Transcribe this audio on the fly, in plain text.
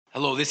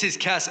Hello, this is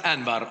Cas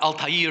Anvar,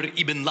 Altair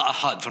ibn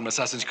La'ahad from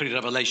Assassin's Creed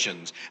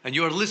Revelations, and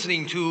you are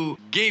listening to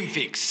Game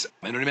Fix.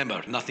 And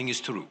remember, nothing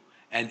is true,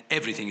 and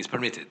everything is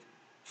permitted.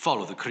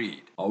 Follow the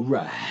creed. All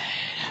right,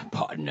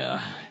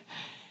 partner.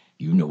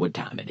 You know what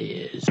time it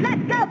is.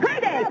 Let's go,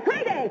 Payday!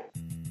 Payday!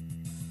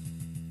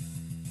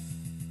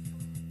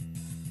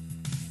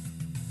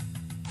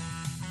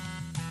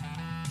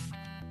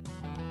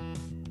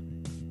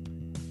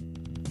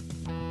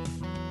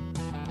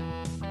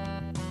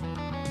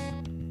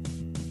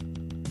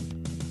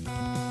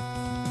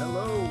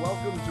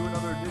 Welcome to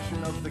another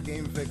edition of the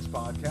Game Fix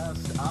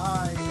podcast.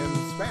 I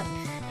am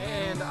Spanish.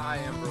 And I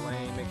am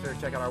Verlaine. Make sure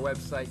to check out our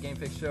website,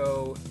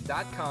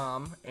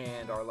 GameFixShow.com,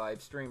 and our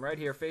live stream right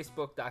here,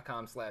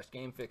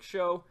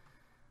 Facebook.com/GameFixShow,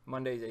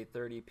 Mondays,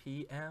 8:30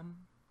 p.m.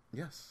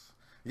 Yes.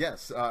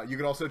 You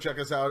can also check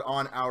us out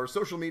on our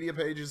social media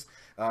pages.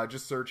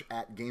 Just search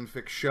at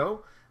GameFix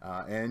Show,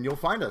 and you'll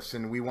find us.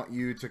 And we want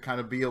you to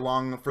kind of be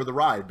along for the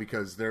ride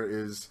because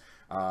there's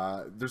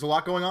a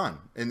lot going on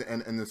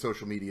in the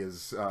social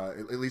medias,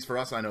 at least for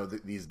us, I know,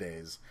 these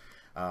days.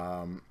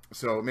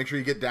 So make sure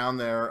you get down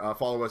there,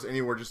 follow us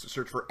anywhere, just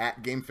search for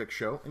at GameFix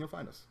Show, and you'll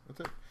find us. That's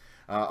it.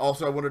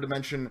 Also, I wanted to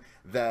mention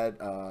that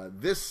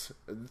this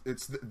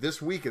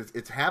week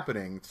it's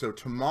happening. So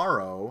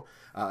tomorrow,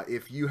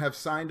 if you have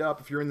signed up,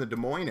 if you're in the Des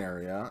Moines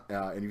area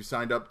and you've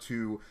signed up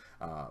to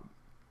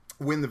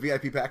win the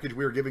VIP package,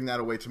 we are giving that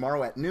away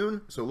tomorrow at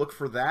noon. So look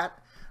for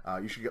that.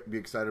 You should be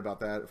excited about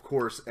that, of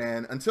course.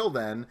 And until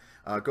then,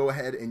 go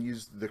ahead and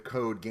use the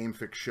code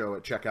GameFixShow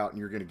at checkout, and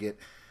you're going to get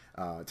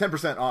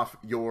 10% off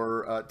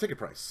your ticket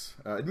price,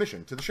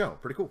 admission to the show.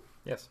 Pretty cool.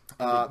 Yes.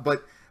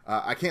 But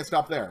I can't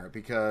stop there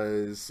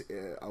because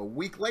a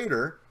week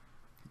later,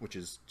 which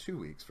is 2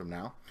 weeks from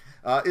now,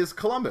 is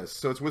Columbus.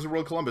 So it's Wizard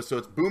World Columbus. So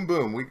it's boom,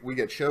 boom. We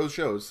get shows.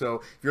 So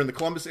if you're in the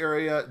Columbus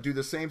area, do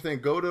the same thing.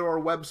 Go to our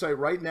website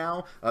right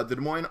now. The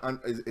Des Moines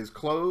is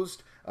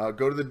closed.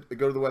 Go to the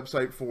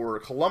website for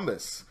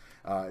Columbus.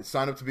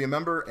 Sign up to be a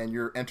member, and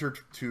you're entered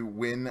to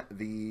win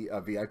the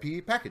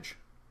VIP package.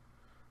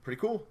 Pretty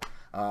cool.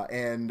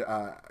 And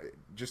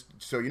just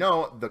so you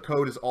know, the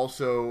code is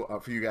also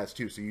for you guys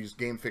too. So use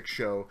GameFix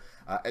Show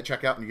at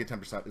checkout, and you get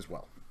 10% as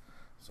well.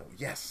 So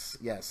yes.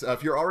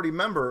 If you're already a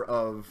member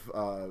of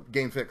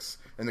GameFix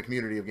and the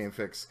community of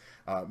GameFix,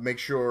 make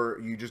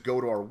sure you just go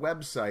to our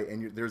website,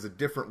 and there's a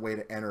different way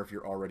to enter if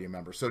you're already a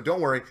member. So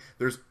don't worry,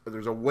 there's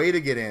a way to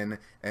get in,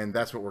 and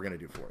that's what we're going to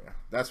do for you.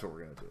 That's what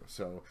we're going to do.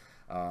 So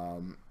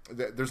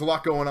there's a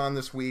lot going on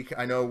this week.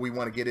 I know we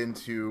want to get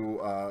into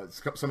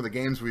some of the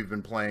games we've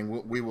been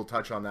playing. We will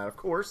touch on that, of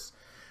course.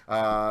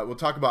 We'll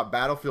talk about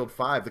Battlefield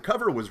 5. The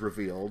cover was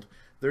revealed.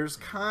 There's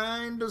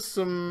kind of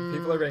some...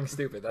 People are being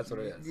stupid. That's what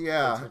it is.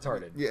 Yeah. It's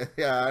retarded.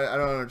 Yeah. I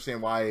don't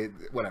understand why.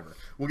 Whatever.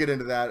 We'll get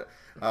into that.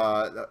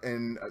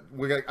 And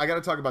I got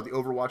to talk about the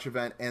Overwatch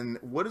event. And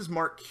what does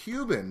Mark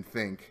Cuban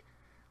think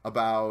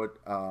about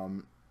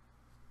the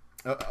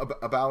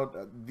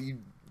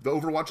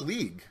Overwatch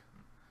League?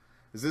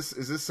 Is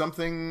this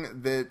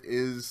something that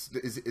is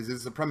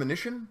this a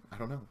premonition? I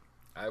don't know.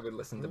 I would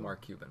listen to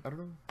Mark Cuban. I don't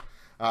know.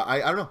 I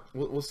don't know.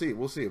 We'll see.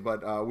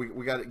 But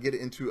we got to get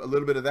into a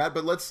little bit of that.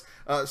 But let's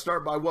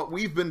start by what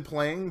we've been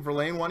playing.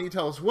 Verlaine, why don't you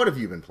tell us, what have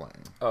you been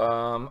playing?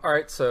 All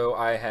right, so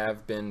I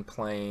have been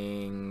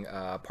playing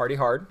Party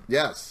Hard.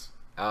 Yes.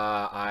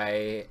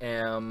 I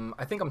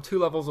think I'm 2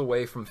 levels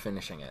away from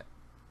finishing it.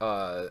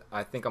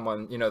 I think I'm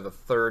on, the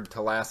third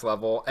to last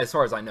level, as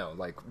far as I know,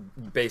 like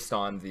based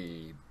on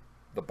the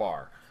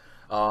bar.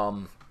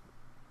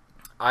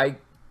 I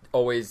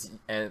always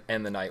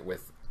end the night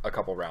with a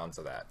couple rounds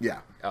of that. Yeah.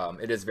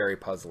 It is very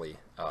puzzly.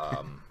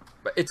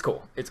 But it's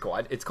cool. It's cool.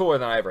 It's cooler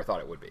than I ever thought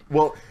it would be.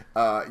 Well,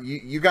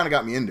 you kind of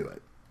got me into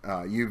it.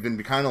 You've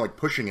been kind of like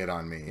pushing it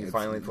on me. You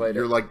finally played it.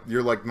 You're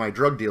You're like my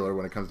drug dealer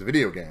when it comes to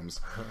video games.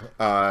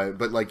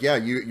 But like, yeah,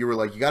 you were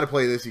like, you got to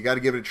play this. You got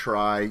to give it a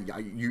try.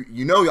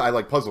 You know I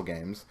like puzzle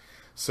games.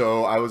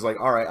 So I was like,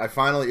 all right,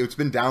 it's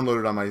been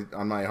downloaded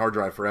on my hard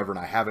drive forever, and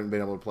I haven't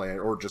been able to play it,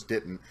 or just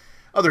didn't.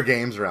 Other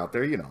games are out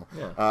there,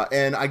 Yeah.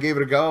 And I gave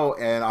it a go,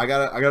 and I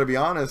gotta be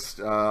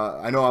honest.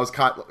 I know I was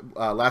caught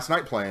last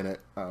night playing it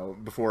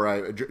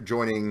before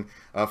joining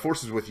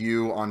forces with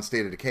you on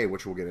State of Decay,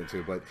 which we'll get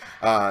into. But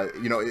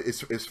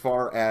as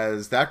far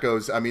as that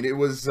goes, I mean, it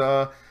was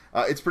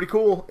it's pretty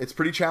cool. It's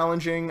pretty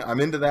challenging.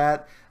 I'm into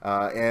that,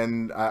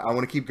 and I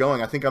want to keep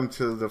going. I think I'm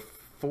to the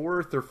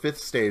 4th or 5th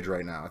stage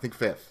right now. I think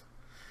 5th.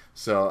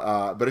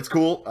 So, but it's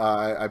cool.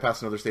 I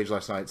passed another stage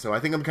last night, so I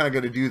think I'm kind of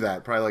going to do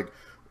that. Probably like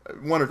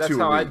 1 or 2 That's a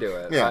how week. I do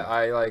it.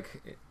 Yeah.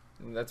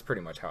 That's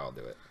pretty much how I'll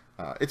do it.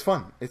 It's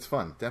fun. It's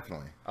fun,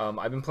 definitely.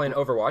 I've been playing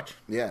Overwatch.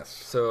 Yes.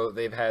 So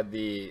they've had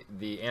the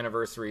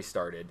anniversary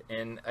started,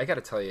 and I got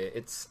to tell you,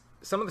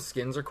 some of the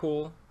skins are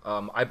cool.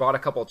 I bought a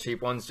couple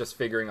cheap ones, just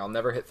figuring I'll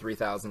never hit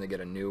 3,000 to get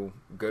a new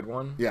good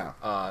one. Yeah.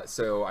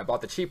 So I bought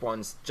the cheap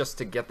ones just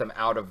to get them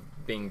out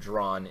of being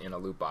drawn in a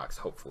loot box.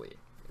 Hopefully,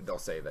 they'll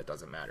say that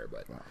doesn't matter,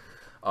 but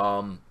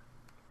I'm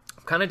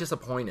kind of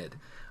disappointed.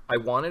 I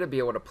wanted to be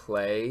able to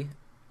play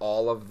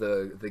all of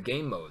the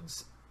game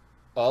modes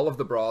all of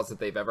the brawls that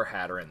they've ever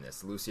had are in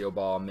this. Lucio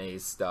Ball,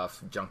 Maze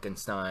stuff,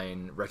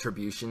 Junkenstein,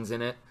 Retribution's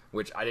in it,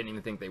 which I didn't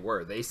even think they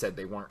were. They said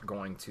they weren't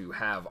going to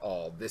have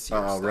all this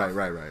year's stuff.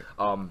 Right.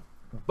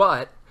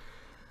 But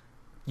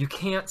you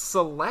can't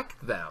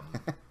select them.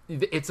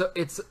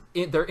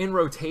 They're in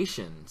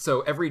rotation,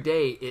 so every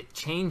day it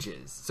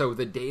changes. So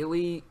the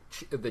daily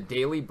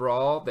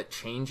brawl that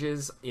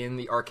changes in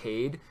the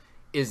arcade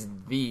is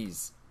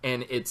these.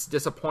 And it's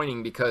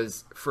disappointing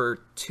because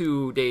for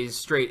 2 days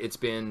straight, it's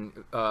been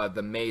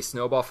the May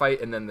snowball fight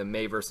and then the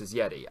May versus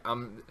Yeti.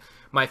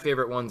 My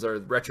favorite ones are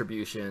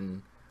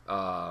Retribution,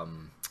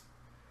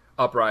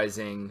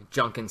 Uprising,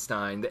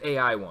 Junkenstein, the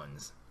AI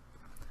ones.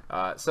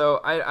 So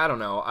I don't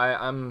know.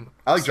 I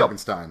like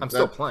Junkenstein. I'm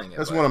still playing it.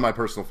 That's one of my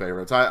personal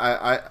favorites.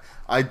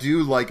 I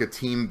do like a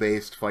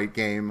team-based fight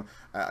game,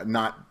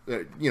 not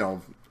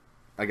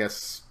I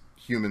guess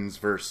humans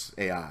versus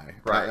AI.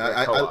 Right,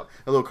 a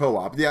little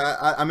co-op.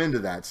 Yeah, I'm into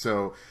that.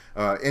 So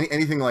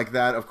anything like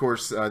that. Of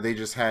course, they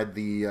just had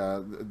the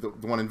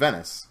one in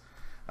Venice.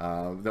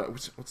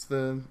 What's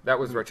the? That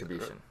was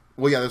Retribution.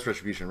 Well, yeah, that's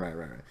Retribution. Right.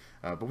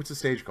 But what's the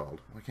stage called?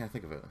 Why can't I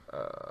think of it?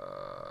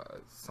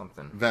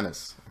 Something.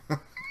 Venice.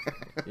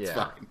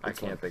 Yeah, I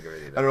can't think of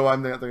it either. I don't know why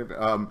I'm not thinking.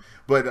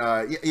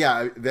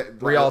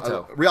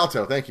 Rialto.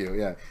 Rialto, thank you.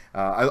 Yeah,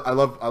 I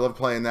love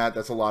playing that.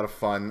 That's a lot of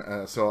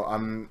fun. So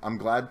I'm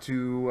glad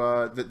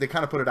to they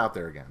kind of put it out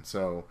there again.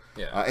 So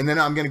yeah, and then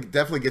I'm gonna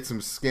definitely get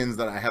some skins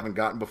that I haven't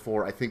gotten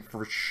before. I think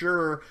for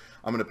sure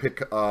I'm gonna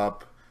pick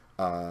up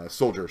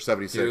Soldier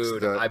 76.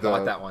 Dude, I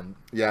bought that one.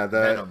 Yeah,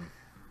 Venom.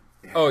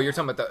 Yeah. Oh, you're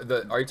talking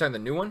about are you talking the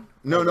new one?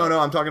 No.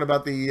 I'm talking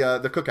about the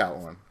Cookout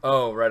one.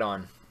 Oh, right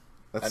on.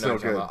 That's so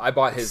good. I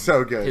bought his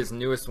so good. His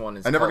newest one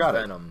is called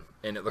Venom,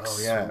 and it looks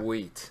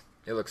sweet.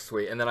 It looks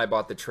sweet. And then I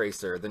bought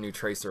the new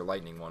Tracer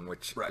Lightning one,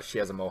 which she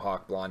has a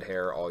mohawk, blonde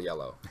hair, all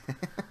yellow.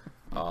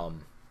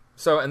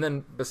 So, and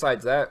then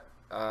besides that,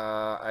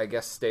 I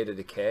guess State of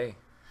Decay.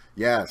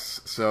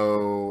 Yes.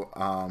 So,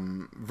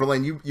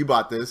 Verlaine, you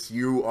bought this.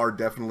 You are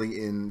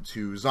definitely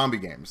into zombie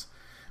games.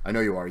 I know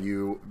you are.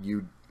 You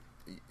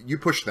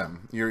push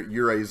them.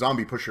 You're a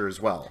zombie pusher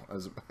as well.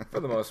 For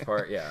the most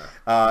part, yeah.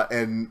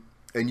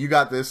 And you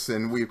got this,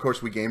 and we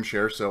game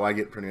share, so I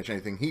get pretty much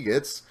anything he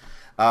gets.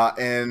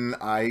 And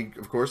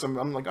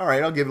I'm like, all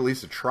right, I'll give it at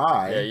least a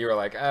try. Yeah, you were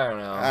like, I don't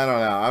know.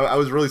 I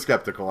was really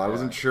skeptical. I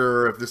wasn't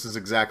sure if this is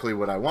exactly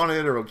what I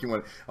wanted or what you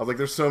want. I was like,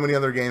 there's so many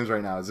other games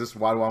right now.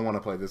 Why do I want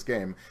to play this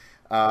game?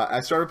 I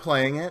started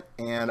playing it,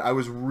 and I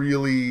was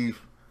really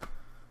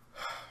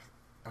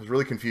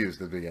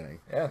confused at the beginning.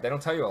 Yeah, they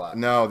don't tell you a lot.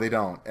 No, they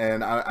don't,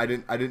 and I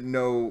didn't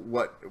know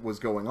what was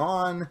going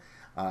on.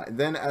 And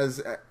then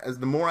as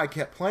the more I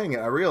kept playing it,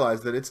 I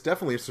realized that it's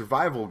definitely a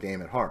survival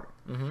game at heart.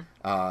 Mm-hmm.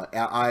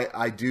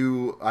 I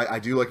do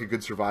like a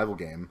good survival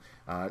game.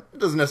 It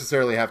doesn't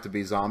necessarily have to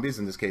be zombies.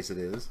 In this case, it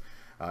is,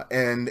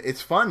 and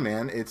it's fun,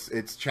 man.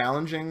 It's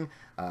challenging,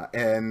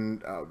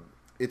 and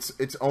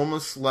it's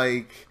almost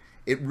like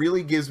it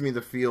really gives me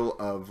the feel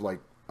of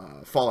like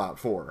Fallout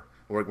 4.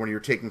 Or when you're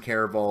taking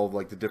care of all of,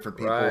 like the different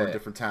people in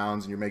different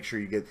towns, and you make sure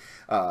you get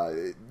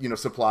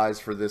supplies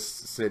for this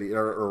city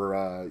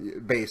or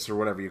base or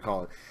whatever you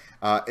call it.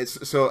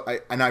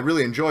 I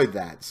really enjoyed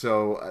that.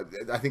 So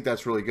I think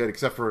that's really good.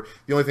 Except for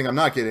the only thing I'm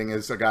not getting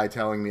is a guy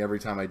telling me every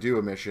time I do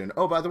a mission,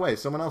 oh, by the way,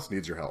 someone else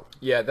needs your help.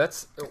 Yeah,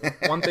 that's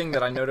one thing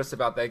that I noticed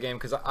about that game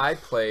because I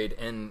played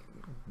and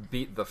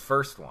beat the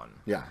first one.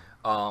 Yeah.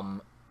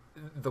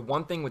 The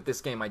one thing with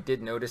this game I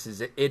did notice is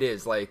it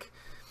is like.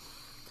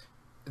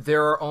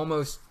 There are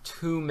almost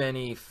too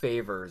many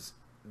favors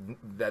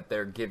that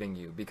they're giving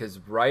you because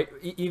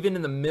even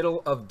in the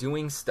middle of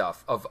doing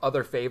stuff of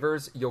other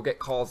favors, you'll get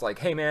calls like,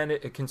 "Hey man,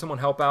 can someone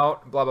help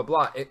out?" Blah blah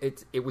blah.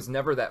 It was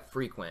never that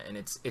frequent, and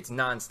it's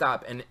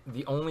nonstop. And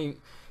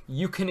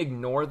you can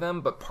ignore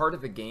them, but part of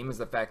the game is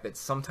the fact that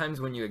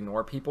sometimes when you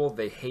ignore people,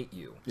 they hate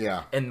you.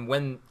 Yeah. And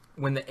when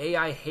the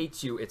AI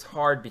hates you, it's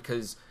hard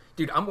because,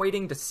 dude, I'm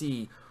waiting to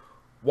see.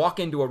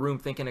 Walk into a room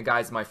thinking a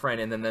guy's my friend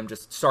and then them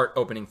just start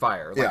opening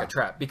fire like a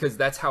trap because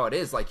that's how it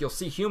is. Like you'll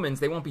see humans,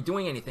 they won't be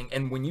doing anything.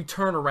 And when you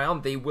turn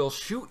around, they will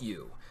shoot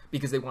you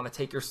because they want to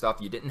take your stuff.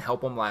 You didn't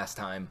help them last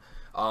time.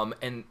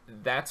 And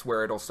that's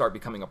where it'll start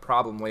becoming a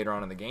problem later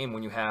on in the game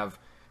when you have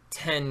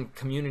 10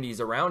 communities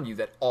around you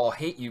that all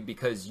hate you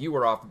because you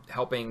were off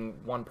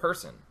helping one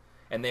person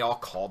and they all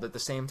called at the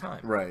same time.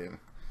 Right.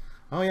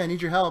 Oh yeah, I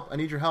need your help.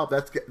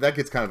 That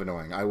gets kind of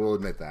annoying. I will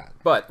admit that.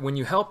 But when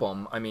you help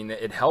them, I mean,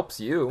 it helps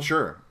you.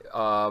 Sure.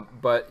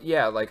 But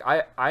yeah, like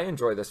I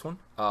enjoy this one.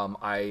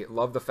 I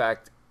love the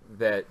fact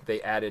that they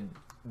added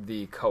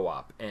the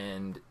co-op,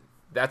 and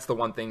that's the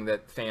one thing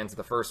that fans of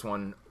the first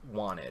one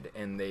wanted.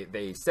 And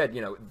they said,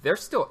 they're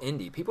still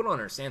indie. People don't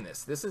understand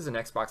this. This is an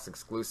Xbox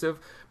exclusive,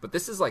 but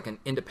this is like an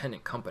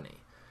independent company.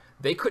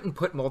 They couldn't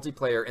put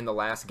multiplayer in the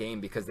last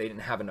game because they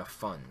didn't have enough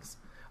funds.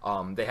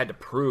 They had to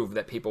prove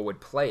that people would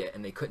play it,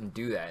 and they couldn't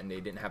do that, and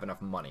they didn't have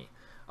enough money.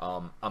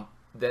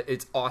 That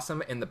it's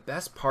awesome, and the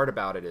best part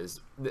about it is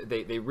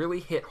they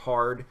really hit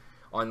hard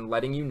on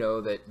letting you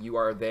know that you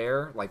are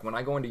there. Like when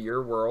I go into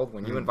your world,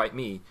 when you invite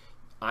me,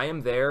 I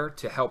am there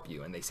to help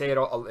you. And they say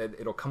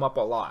it'll come up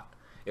a lot.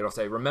 It'll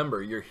say,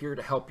 remember, you're here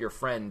to help your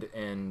friend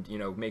and, you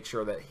know, make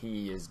sure that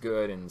he is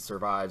good and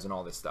survives and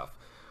all this stuff.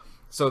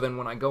 So then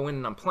when I go in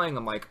and I'm playing,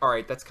 I'm like, all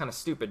right, that's kind of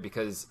stupid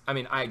because, I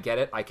mean, I get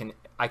it. I can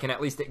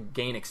at least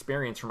gain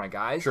experience for my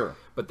guys. Sure.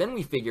 But then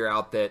we figure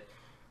out that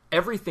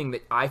everything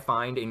that I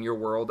find in your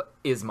world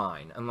is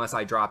mine unless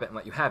I drop it and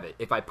let you have it.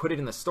 If I put it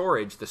in the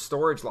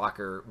storage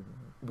locker,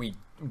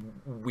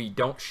 we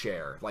don't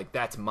share. Like,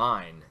 that's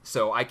mine.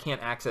 So I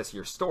can't access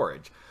your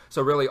storage.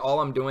 So really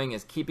all I'm doing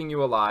is keeping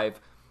you alive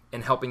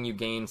and helping you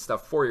gain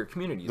stuff for your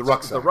community. The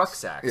rucksacks. The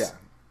rucksacks. Yeah.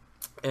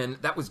 And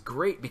that was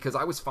great because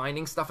I was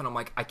finding stuff and I'm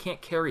like, I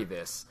can't carry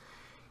this.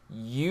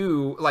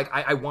 You, like,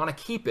 I want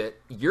to keep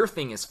it. Your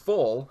thing is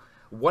full.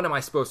 What am I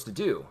supposed to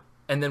do?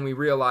 And then we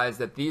realized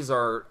that these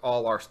are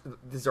our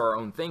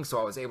own things. So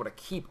I was able to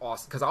keep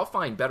awesome, because I'll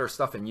find better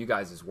stuff in you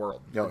guys'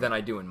 world than I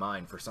do in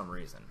mine for some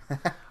reason.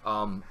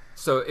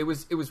 So it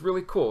was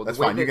really cool. That's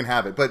fine. You can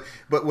have it.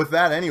 But with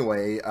that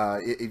anyway,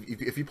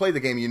 if you play the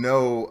game, you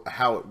know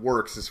how it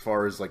works as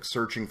far as like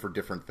searching for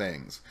different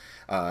things.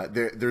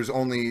 There's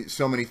only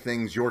so many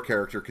things your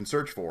character can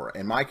search for,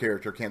 and my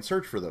character can't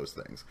search for those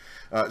things.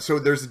 So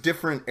there's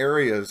different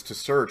areas to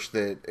search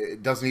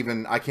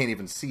that I can't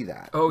even see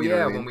that. Oh, you know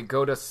yeah. what I mean? When we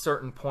go to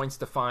certain points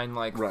to find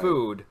like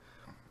food,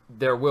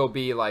 there will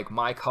be like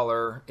my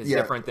color is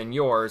different than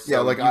yours.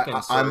 So like you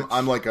can search.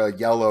 I'm like a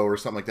yellow or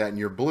something like that, and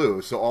you're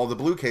blue. So all the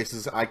blue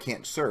cases I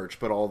can't search,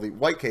 but all the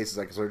white cases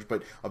I can search.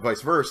 But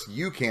vice versa,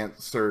 you can't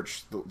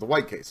search the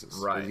white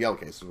cases, or the yellow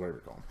cases, whatever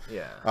you call them.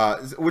 Yeah.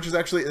 Which is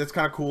actually, that's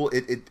kind of cool.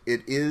 It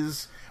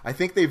is. I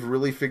think they've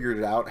really figured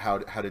it out how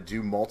to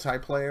do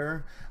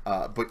multiplayer,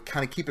 but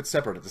kind of keep it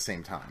separate at the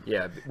same time.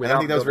 Yeah, and I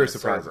think that was very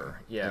surprising.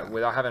 Yeah,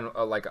 without having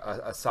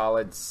a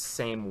solid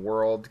same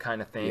world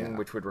kind of thing,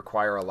 which would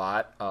require a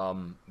lot.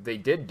 They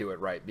did do it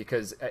right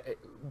because,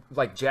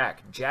 like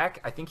Jack,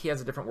 I think he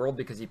has a different world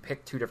because he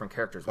picked two different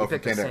characters. We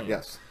picked the same.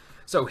 Yes.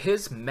 So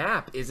his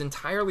map is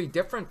entirely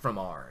different from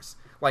ours.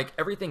 Like,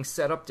 everything's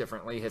set up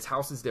differently. His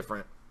house is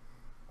different.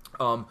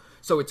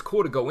 So it's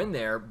cool to go in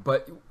there,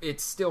 but it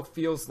still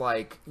feels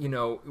like, you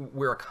know,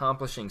 we're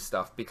accomplishing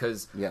stuff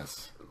because,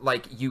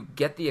 like, you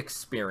get the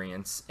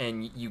experience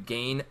and you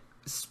gain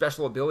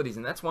special abilities.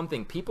 And that's one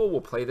thing. People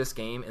will play this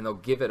game and they'll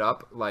give it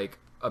up, like,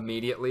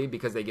 immediately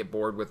because they get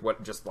bored with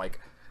what just, like,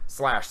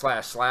 slash.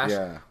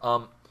 Yeah.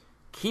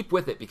 Keep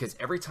with it because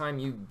every time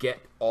you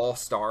get all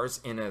stars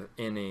in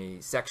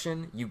a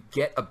section, you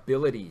get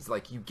abilities.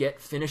 Like, you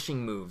get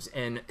finishing moves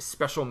and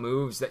special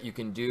moves that you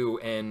can do,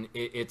 and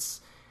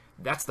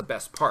that's the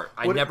best part.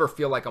 I never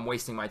feel like I'm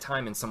wasting my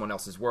time in someone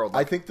else's world.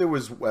 I think there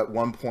was at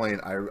one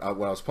point when I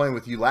was playing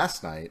with you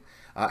last night.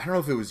 I don't know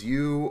if it was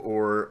you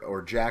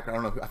or Jack. I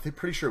don't know. I'm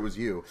pretty sure it was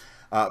you.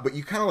 But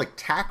you kind of like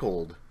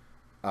tackled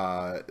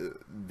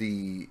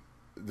the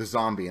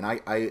zombie, and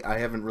I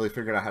haven't really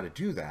figured out how to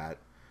do that.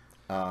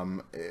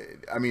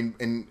 I mean,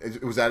 and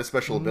was that a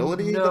special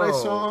ability that I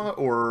saw,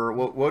 or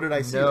what did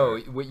I see? No,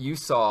 what you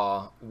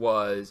saw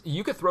was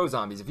you could throw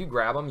zombies. If you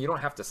grab them, you don't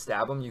have to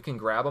stab them. You can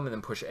grab them and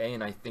then push A,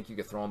 and I think you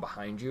could throw them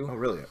behind you. Oh,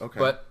 really? Okay.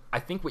 But I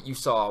think what you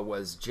saw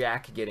was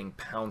Jack getting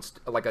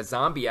pounced. Like, a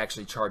zombie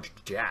actually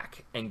charged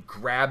Jack and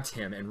grabbed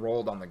him and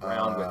rolled on the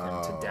ground with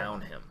him to down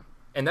him.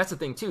 And that's the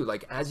thing, too.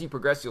 Like, as you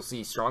progress, you'll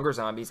see stronger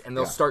zombies, and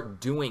they'll start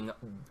doing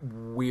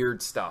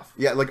weird stuff.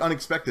 Yeah, like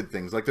unexpected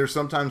things. Like, there's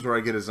sometimes where I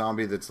get a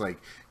zombie that's like...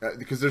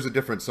 because there's a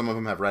difference. Some of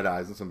them have red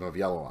eyes, and some of them have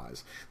yellow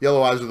eyes. The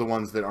yellow eyes are the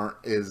ones that aren't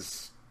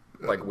as...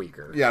 like,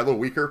 weaker. Yeah, a little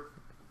weaker.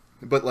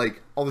 But,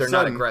 like, all of a sudden...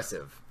 They're not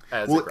aggressive.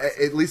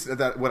 Aggressive. At least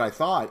what I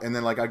thought. And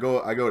then, like, I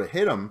go to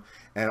hit them,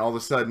 and all of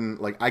a sudden,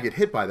 like, I get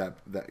hit by that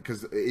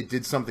because it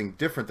did something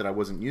different that I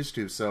wasn't used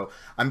to. So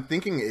I'm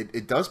thinking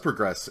it does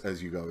progress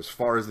as you go, as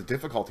far as the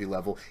difficulty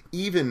level,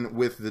 even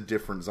with the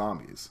different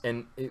zombies,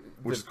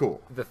 which is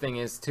cool. The thing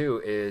is,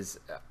 too, is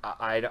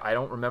I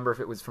don't remember if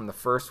it was from the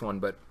first one,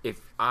 but if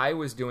I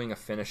was doing a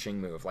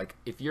finishing move, like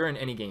if you're in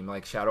any game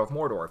like Shadow of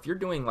Mordor, if you're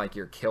doing like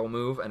your kill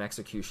move, an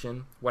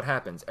execution, what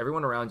happens?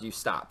 Everyone around you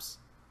stops,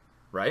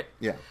 right?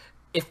 Yeah.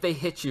 If they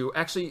hit you,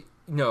 actually,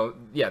 no,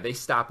 yeah, they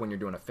stop when you're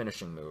doing a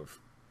finishing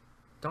move.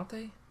 Don't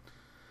they?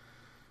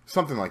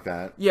 Something like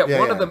that. Yeah,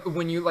 one of them,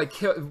 when you, like,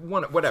 kill,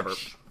 whatever.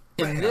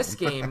 In this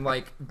game,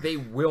 like, they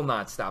will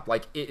not stop.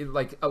 Like,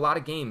 like, a lot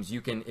of games,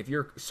 you can, if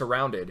you're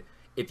surrounded,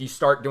 if you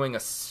start doing a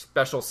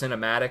special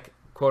cinematic,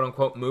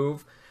 quote-unquote,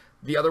 move,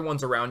 the other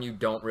ones around you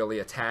don't really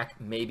attack.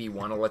 Maybe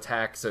one will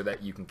attack so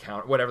that you can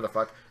counter, whatever the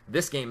fuck.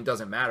 This game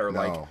doesn't matter. No.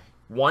 Like,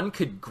 one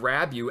could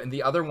grab you, and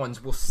the other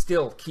ones will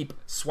still keep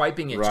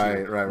swiping at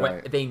you.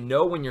 Right. They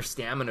know when your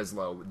stamina's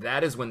low.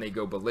 That is when they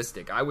go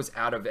ballistic. I was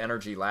out of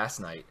energy last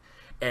night,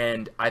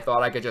 and I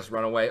thought I could just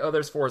run away. Oh,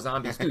 there's 4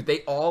 zombies. Dude, they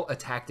all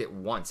attacked at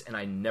once, and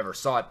I never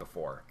saw it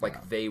before.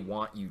 Like, they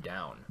want you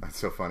down. That's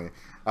so funny.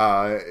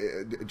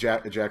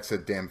 Jack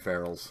said, damn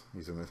ferals.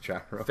 He's in the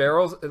chat room.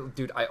 Ferals,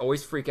 dude, I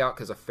always freak out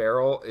because a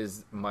feral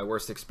is my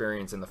worst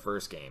experience in the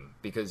first game.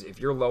 Because if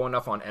you're low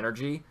enough on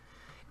energy...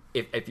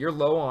 If you're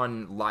low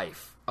on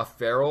life, a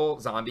feral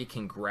zombie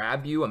can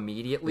grab you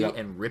immediately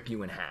and rip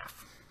you in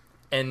half.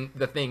 And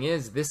the thing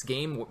is, this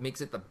game, what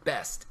makes it the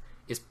best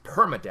is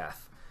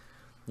permadeath.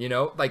 You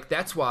know, like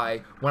that's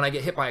why when I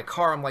get hit by a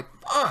car, I'm like,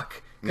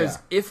 fuck. Because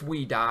if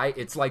we die,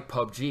 it's like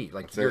PUBG.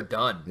 Like you're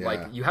done. Yeah.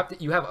 Like you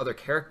have other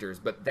characters,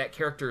 but that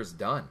character is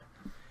done.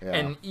 Yeah.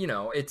 And you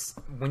know, it's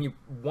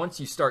once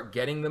you start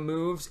getting the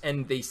moves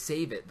and they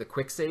save it, the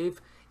quick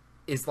save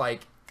is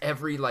like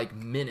every like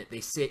minute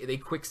they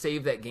quick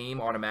save that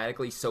game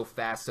automatically so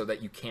fast so that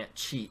you can't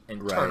cheat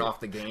and turn off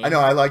the game. I know,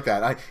 I like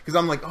that. Because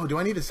I'm like, oh, do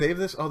I need to save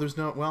this? Oh, there's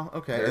no. Well,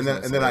 okay. There's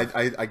and then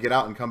I get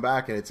out and come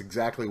back, and it's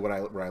exactly where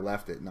I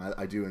left it, and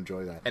I do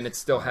enjoy that. And it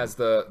still has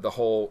the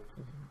whole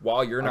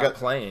while you're not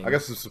playing. I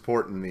got some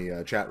support in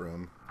the chat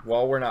room.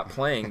 While we're not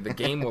playing, the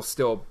game will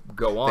still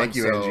go on. Thank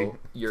you, so Angie.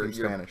 Your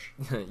Spanish.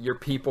 your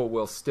people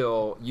will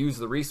still use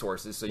the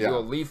resources. So Yeah.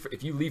 you'll leave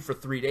if you leave for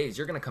 3 days,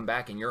 you're going to come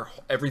back and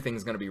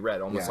everything's going to be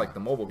red, almost like the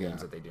mobile games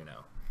that they do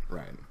now.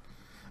 Right.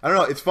 I don't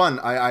know. It's fun.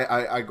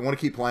 I want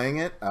to keep playing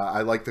it.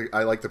 I like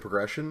the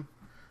progression.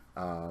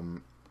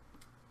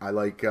 I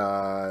like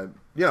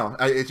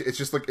it's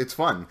just like it's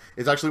fun.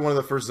 It's actually one of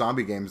the first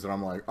zombie games that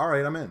I'm like, all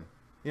right, I'm in.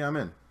 Yeah, I'm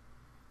in.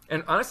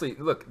 And honestly,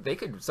 look, they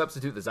could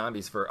substitute the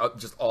zombies for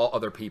just all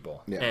other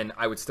people, and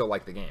I would still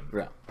like the game.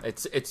 Yeah.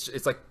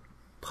 It's like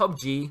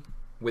PUBG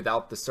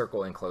without the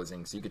circle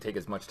enclosing, so you could take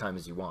as much time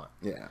as you want.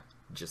 Yeah.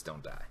 Just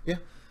don't die. Yeah.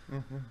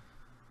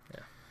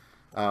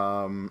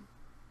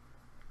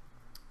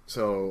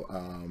 So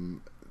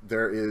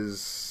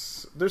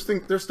there's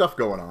stuff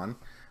going on.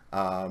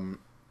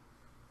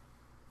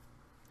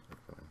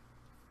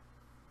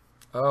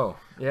 Oh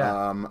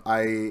yeah.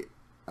 I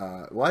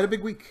had a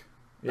big week.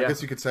 I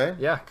guess you could say.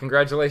 Yeah,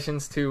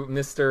 congratulations to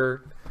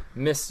Mr.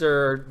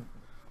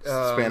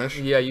 Spanish.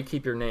 Yeah, you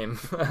keep your name.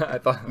 I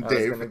thought I was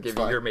Dave, going to give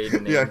fine. you your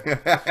maiden name.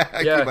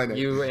 I keep my name.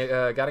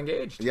 You got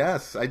engaged.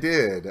 Yes, I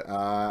did.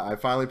 I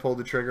finally pulled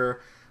the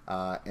trigger,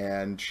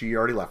 and she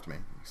already left me.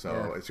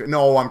 So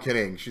no, I'm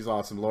kidding. She's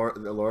awesome.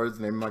 Laura's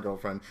the name of my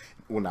girlfriend,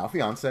 well now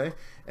fiance,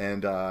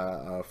 and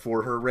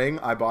for her ring,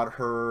 I bought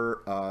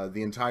her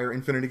the entire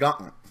Infinity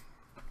Gauntlet.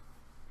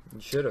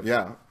 You should have.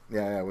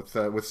 Yeah,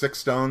 with 6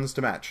 stones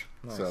to match.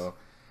 Nice. So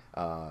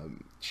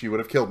she would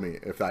have killed me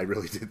if I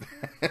really did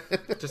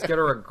that. Just get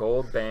her a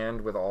gold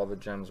band with all the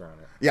gems around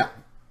it. Yeah.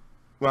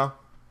 Well.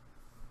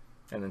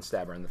 And then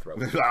stab her in the throat.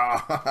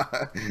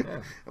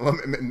 Well,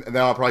 then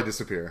I'll probably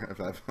disappear. If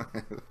that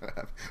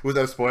was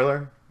that a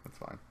spoiler? That's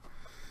fine.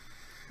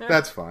 Yeah.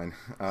 That's fine.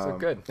 So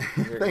good.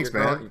 Thanks,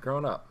 man. man. You're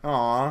growing up.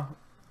 Aw.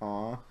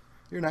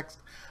 You're next.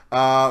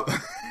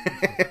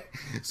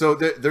 So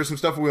there's some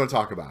stuff we want to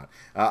talk about.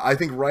 I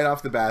think right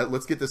off the bat,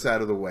 let's get this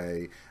out of the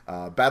way.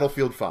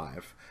 Battlefield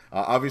 5.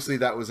 Obviously,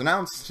 that was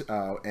announced,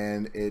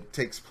 and it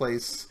takes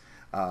place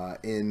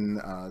in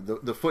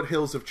the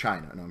foothills of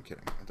China. No, I'm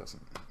kidding. It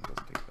doesn't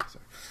take place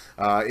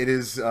there. It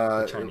is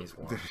The Chinese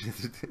War.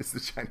 It's the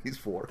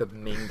Chinese War. The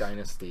Ming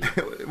Dynasty.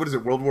 What is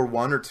it? World War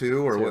I or II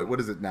or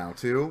what is it now?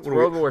 Two?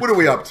 World What are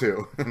we War up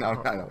to?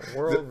 No, I know.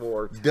 World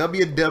War II.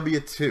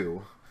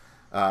 WW2.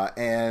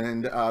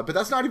 But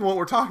that's not even what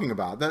we're talking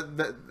about.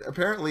 That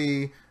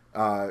apparently,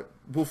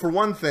 well, for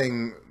one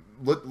thing,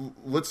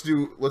 let's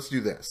do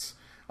this.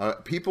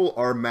 People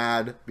are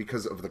mad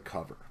because of the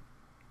cover.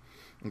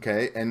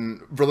 Okay,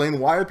 and Verlaine,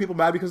 why are people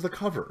mad because of the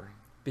cover?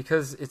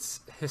 Because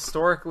it's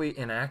historically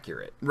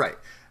inaccurate. Right,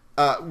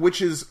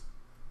 which is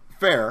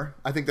fair.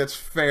 I think that's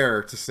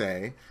fair to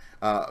say.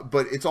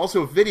 But it's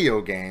also a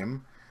video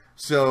game,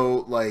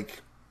 so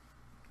like,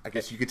 I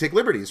guess you could take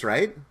liberties,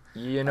 right?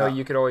 You know,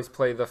 you could always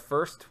play the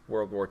first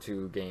World War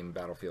II game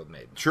Battlefield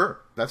made. Sure,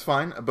 that's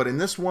fine. But in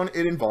this one,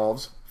 it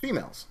involves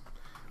females,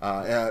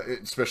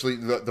 especially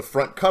the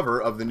front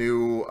cover of the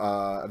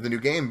new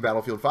game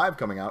Battlefield 5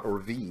 coming out, or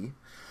V.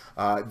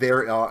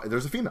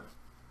 There's a female.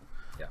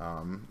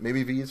 Yeah.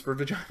 Maybe V is for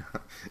vagina.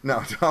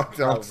 No, don't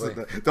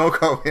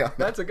call me on that.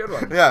 That's a good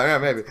one. Yeah,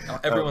 maybe.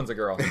 Everyone's a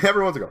girl.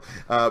 Everyone's a girl.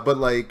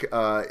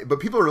 But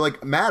people are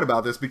like mad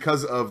about this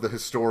because of the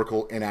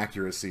historical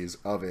inaccuracies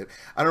of it.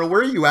 I don't know, where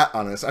are you at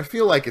on this? I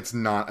feel like it's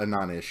not a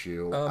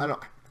non-issue.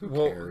 Who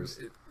cares?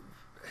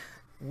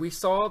 We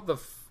saw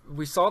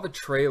the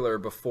trailer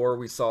before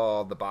we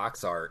saw the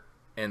box art,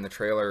 and the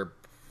trailer.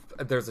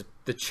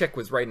 The chick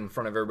was right in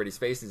front of everybody's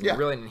faces. And you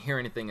really didn't hear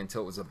anything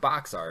until it was a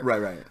box art.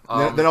 Right. Then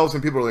all of a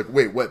sudden people are like,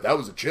 wait, what? That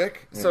was a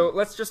chick? Yeah. So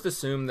let's just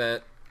assume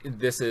that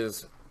this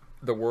is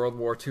the World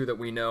War II that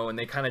we know, and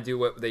they kind of do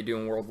what they do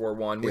in World War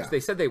I, which they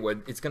said they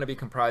would. It's going to be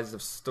comprised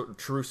of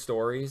true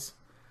stories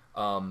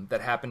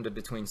that happened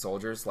between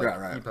soldiers.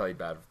 Like you played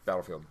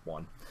Battlefield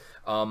 1.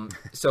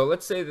 So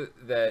let's say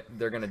that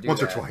they're going to do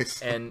once that. or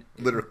twice. And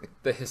literally.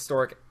 The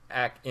historic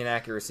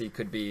inaccuracy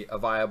could be a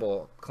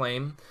viable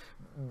claim.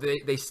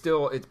 They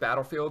still, it's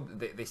Battlefield.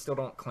 They still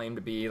don't claim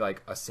to be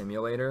like a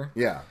simulator.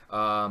 Yeah.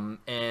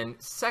 And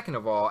second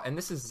of all, and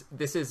this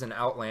is an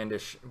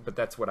outlandish, but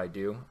that's what I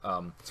do.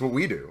 It's what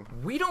we do.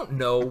 We don't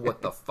know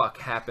what the fuck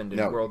happened in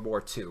No. World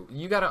War II.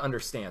 You got to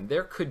understand,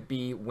 there could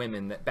be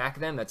women that back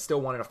then that still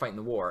wanted to fight in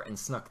the war and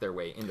snuck their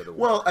way into the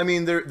war. Well, I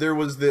mean, there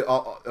was the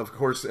of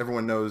course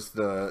everyone knows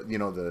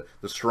the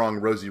strong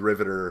Rosie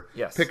Riveter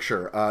Yes.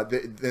 picture.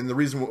 And the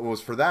reason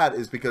was for that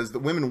is because the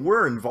women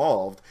were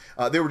involved.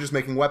 They were just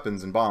making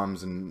weapons and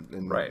bombs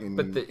and right, and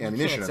but you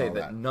ammunition can't say and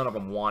all that that. none of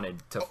them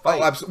wanted to fight.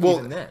 Well,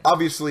 even then.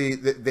 obviously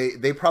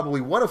they probably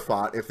would have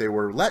fought if they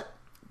were let.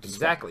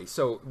 Exactly.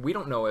 So we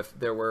don't know if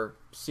there were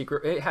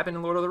secret. It happened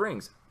in Lord of the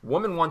Rings.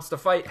 Woman wants to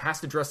fight, has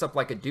to dress up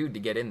like a dude to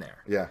get in there.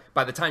 Yeah.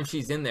 By the time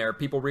she's in there,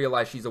 people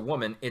realize she's a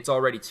woman. It's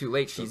already too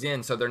late. She's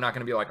in, so they're not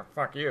going to be like,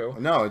 "Fuck you."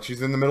 No,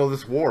 she's in the middle of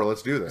this war.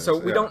 Let's do this. So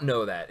we Yeah. don't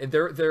know that.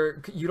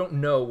 You don't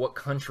know what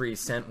countries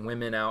sent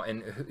women out,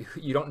 and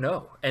you don't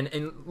know. And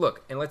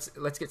look, and let's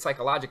get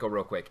psychological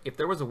real quick. If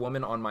there was a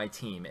woman on my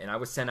team and I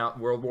was sent out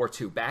in World War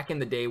II, back in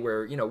the day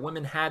where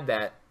women had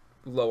that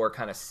lower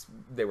kind of,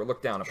 they were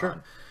looked down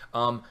upon.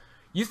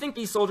 You think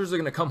these soldiers are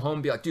going to come home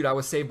and be like, dude, I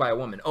was saved by a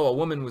woman. Oh, a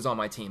woman was on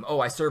my team.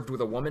 Oh, I served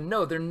with a woman.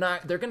 No, they're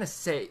not. They're going to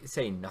say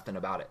nothing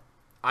about it.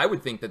 I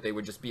would think that they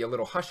would just be a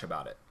little hush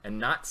about it and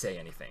not say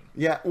anything.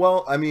 Yeah,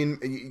 well, I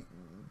mean,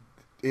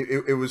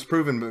 it was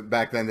proven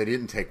back then they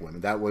didn't take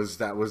women. That was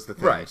the thing.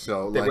 Right.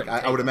 So, They like, wouldn't I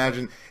take would them.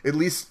 imagine, at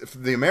least for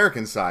the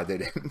American side, they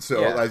didn't.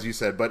 So, Yeah. as you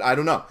said, but I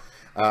don't know.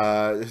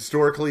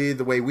 Historically,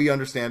 the way we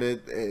understand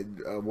it,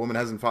 a woman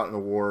hasn't fought in a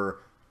war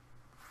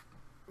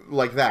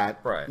like that.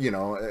 Right.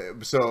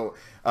 So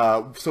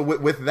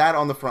with that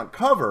on the front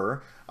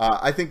cover,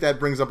 I think that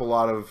brings up a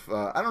lot of,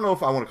 I don't know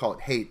if I want to call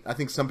it hate. I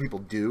think some people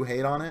do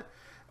hate on it.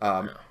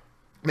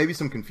 Maybe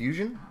some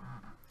confusion.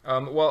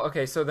 Well,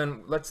 okay, so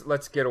then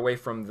let's get away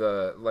from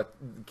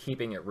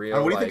keeping it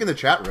real. What do you think in the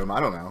chat room? I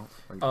don't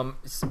know.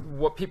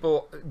 What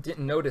people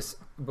didn't notice,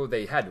 but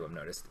they had to have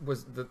noticed,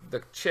 was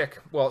the chick.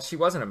 Well, she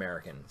wasn't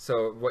American,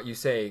 so what you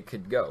say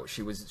could go.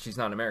 She's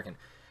not American.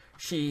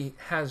 She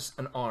has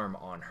an arm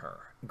on her.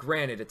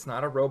 Granted, it's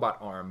not a robot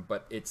arm,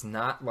 but it's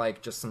not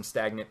like just some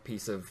stagnant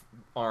piece of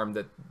arm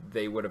that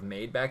they would have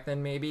made back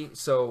then, maybe.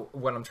 So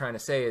what I'm trying to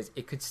say is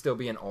it could still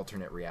be an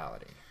alternate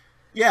reality.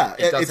 Yeah,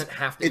 It doesn't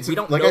have to. We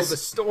don't like know the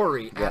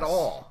story at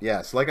all.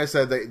 Yes, like I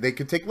said, they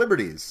could take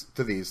liberties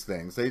to these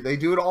things. They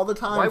do it all the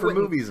time for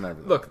wouldn't- movies and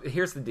everything. Look,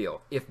 here's the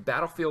deal. If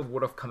Battlefield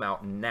would have come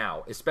out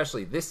now,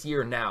 especially this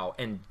year now,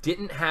 and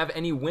didn't have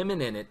any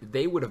women in it,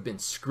 they would have been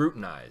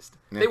scrutinized.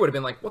 They would have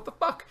been like, what the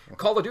fuck?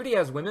 Call of Duty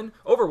has women.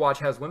 Overwatch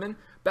has women.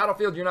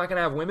 Battlefield, you're not going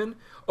to have women?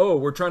 Oh,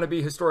 we're trying to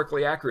be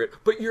historically accurate.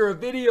 But you're a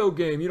video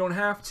game. You don't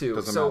have to.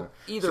 Doesn't So matter.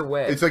 Either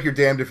way. It's like you're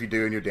damned if you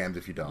do and you're damned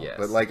if you don't. Yes.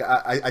 But like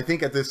I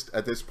think at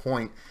this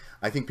point,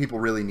 I think people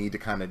really need to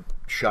kind of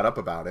shut up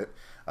about it.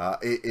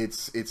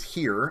 It's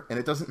here and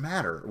it doesn't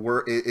matter.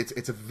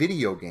 It's a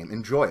video game.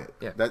 Enjoy it.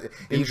 Yeah.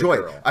 Enjoy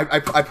the it.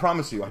 girl. I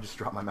promise you. I just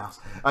dropped my mouse.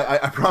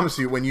 I promise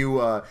you when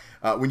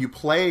you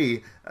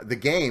play the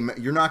game,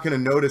 you're not going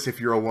to notice if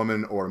you're a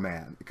woman or a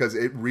man because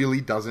it really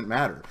doesn't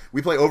matter.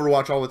 We play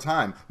Overwatch all the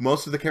time.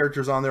 Most of the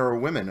characters on there are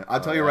women. I'll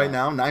tell you right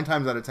now, 9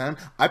 times out of 10,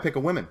 I pick a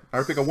woman.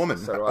 I pick a woman.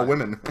 So do a I.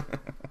 woman.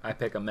 I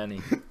pick a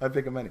many. I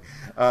pick a many.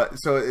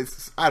 So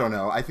it's, I don't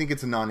know. I think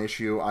it's a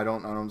non-issue. I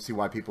don't see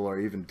why people are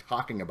even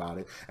talking about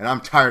it, and I'm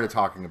tired of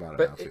talking about it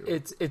But now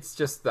too. it's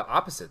just the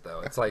opposite,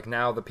 though. It's like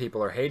now the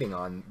people are hating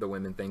on the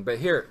women thing. But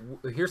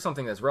here's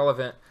something that's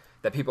relevant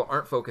that people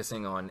aren't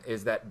focusing on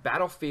is that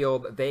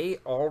Battlefield, they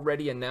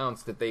already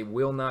announced that they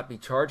will not be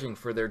charging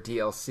for their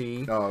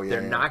DLC. Oh, yeah,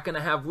 They're yeah. not going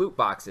to have loot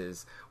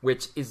boxes,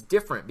 which is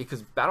different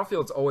because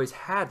Battlefield's always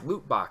had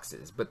loot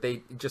boxes, but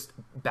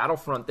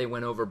Battlefront, they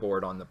went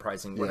overboard on the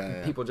pricing.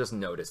 Yeah. People just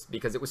noticed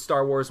because it was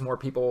Star Wars,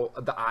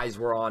 the eyes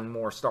were on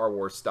more Star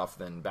Wars stuff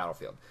than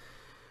Battlefield.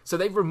 So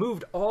they've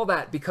removed all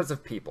that because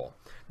of people.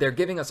 They're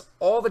giving us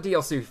all the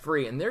DLC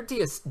free, and their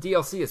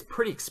DLC is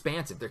pretty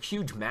expansive. They're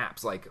huge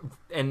maps,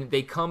 and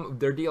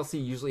their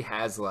DLC usually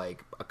has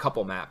like a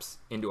couple maps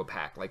into a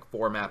pack, like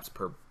 4 maps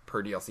per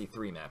DLC,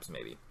 3 maps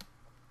maybe.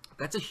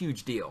 That's a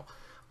huge deal,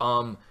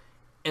 and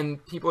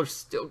people are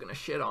still gonna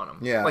shit on them.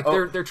 Yeah. like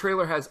their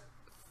trailer has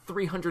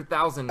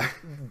 300,000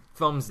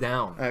 thumbs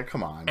down,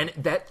 Come on. and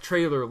that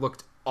trailer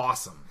looked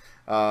awesome.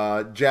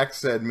 Jack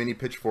said mini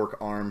pitchfork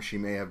arm. She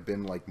may have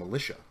been like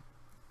militia.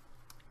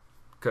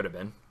 Could have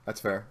been. That's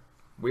fair.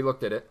 We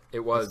looked at it.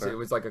 It was fair.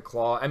 like a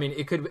claw. I mean,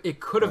 it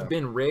could have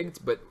been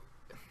rigged, but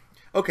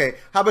Okay.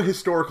 How about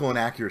historical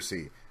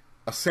inaccuracy?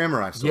 A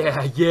samurai sword.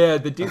 yeah,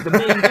 the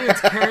main dude's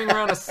carrying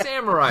around a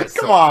samurai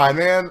sword. Come on,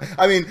 man.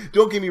 I mean,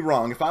 don't get me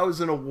wrong. If I was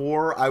in a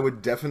war, I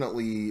would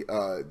definitely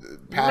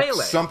pack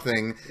Melee.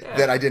 something Yeah.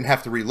 that I didn't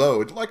have to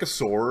reload, like a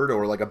sword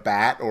or like a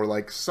bat or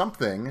like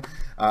something.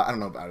 I don't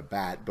know about a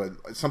bat,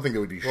 but something that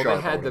would be Well, sharp.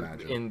 they had I would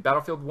imagine. in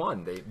Battlefield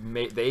 1.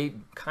 They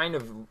kind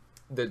of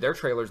their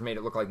trailers made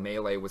it look like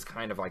melee was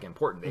kind of like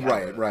important. They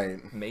had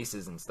right.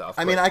 maces and stuff.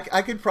 I mean,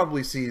 I could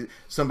probably see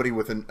somebody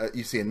with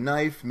you see a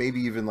knife,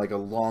 maybe even like a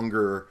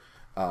longer,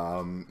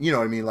 you know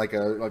what I mean, like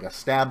a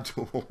stab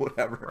tool,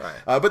 whatever.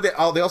 Right. But they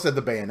also had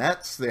the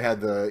bayonets. They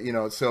had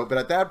but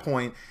at that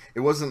point, it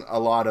wasn't a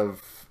lot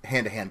of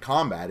hand-to-hand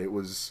combat. It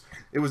was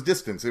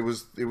distance. It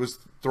was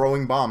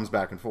throwing bombs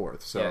back and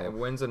forth. So yeah,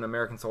 when's an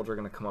American soldier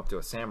going to come up to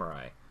a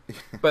samurai?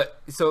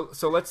 But so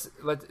let's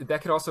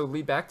that could also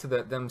lead back to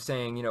them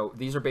saying, you know,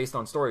 these are based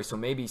on stories. So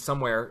maybe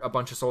somewhere a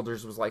bunch of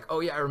soldiers was like,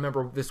 oh yeah, I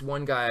remember this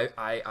one guy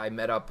I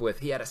met up with.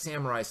 He had a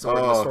samurai sword.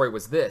 And the story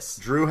was this.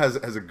 Drew has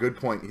a good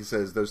point. He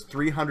says those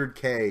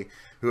 300K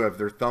who have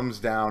their thumbs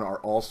down are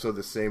also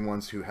the same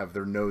ones who have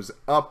their nose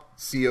up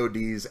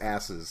COD's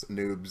asses,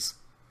 noobs.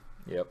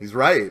 Yep, he's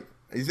right.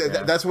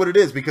 That's what it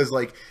is, because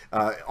like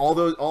all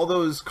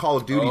those Call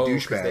of Duty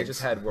douchebags. They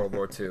just had World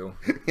War II.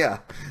 Yeah,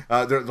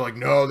 they're like,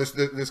 no,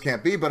 this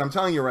can't be. But I'm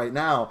telling you right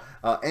now,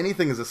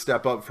 anything is a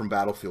step up from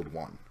Battlefield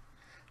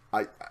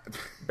 1.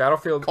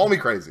 Battlefield. Call me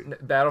crazy.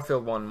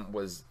 Battlefield 1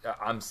 was.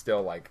 I'm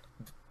still like.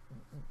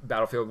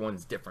 Battlefield 1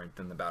 is different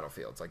than the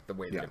Battlefields, like the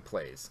way that it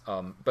plays.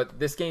 But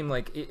this game,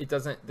 like it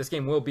doesn't. This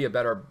game will be a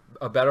better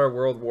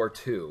World War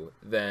II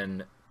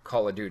than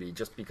Call of Duty,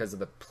 just because of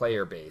the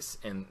player base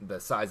and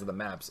the size of the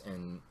maps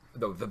and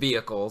the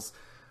vehicles.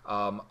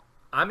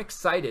 I'm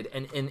excited,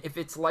 and if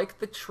it's like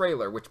the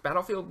trailer, which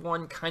Battlefield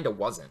 1 kind of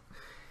wasn't,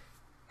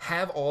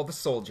 have all the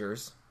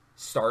soldiers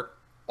start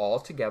all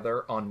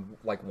together on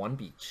like one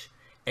beach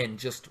and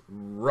just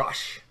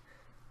rush.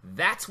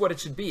 That's what it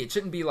should be. It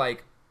shouldn't be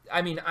like,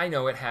 I mean, I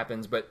know it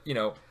happens, but you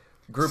know,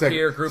 group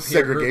here, group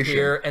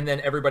here, and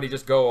then everybody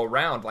just go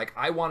around. Like,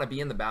 I want to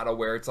be in the battle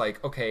where it's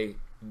like, okay,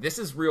 this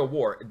is real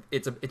war.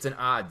 It's an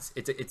odds.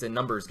 It's a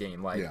numbers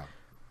game. Like,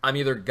 I'm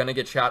either gonna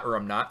get shot or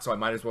I'm not. So I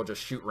might as well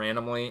just shoot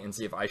randomly and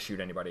see if I shoot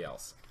anybody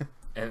else.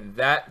 And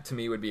that to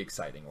me would be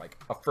exciting. Like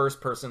a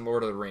first-person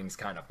Lord of the Rings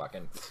kind of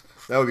fucking.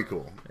 That would be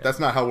cool. Yeah. That's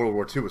not how World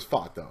War II was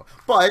fought, though.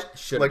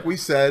 But like we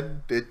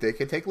said, they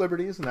could take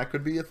liberties, and that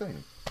could be a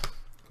thing.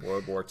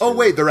 World War II. Oh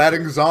wait, they're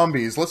adding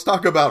zombies. Let's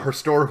talk about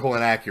historical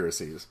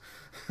inaccuracies.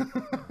 I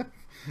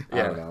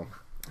don't know.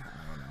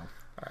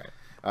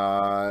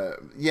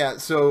 Yeah,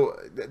 so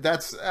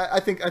that's.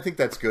 I think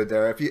that's good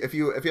there. If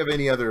you have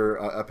any other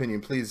opinion,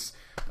 please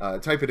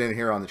type it in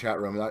here on the chat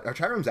room. Our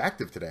chat room's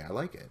active today. I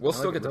like it. We'll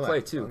still get to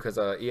play too because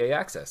EA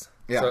Access.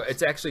 Yeah. So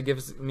it actually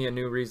gives me a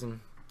new reason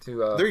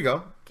to. There you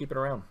go. Keep it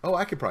around. Oh,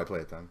 I could probably play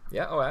it then.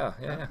 Yeah. Oh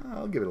yeah.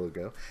 I'll give it a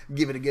go.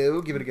 Give it a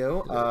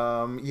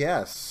go.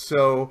 Yes.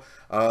 So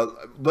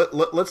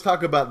let's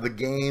talk about the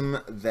game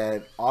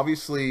that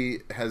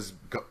obviously has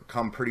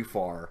come pretty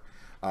far.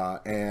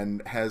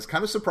 And has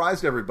kind of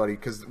surprised everybody,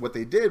 because what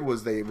they did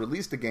was they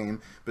released a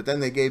game, but then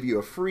they gave you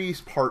a free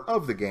part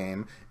of the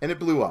game, and it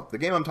blew up. The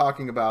game I'm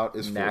talking about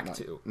is Knack Fortnite.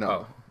 2.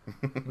 No.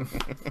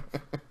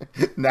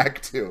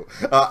 Knack 2.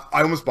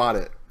 I almost bought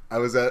it. I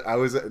was at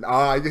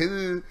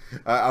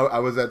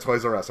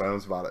Toys R Us, so I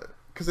almost bought it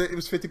because it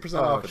was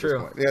 50% off at this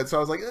point. Yeah, so I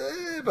was like,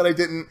 but I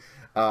didn't.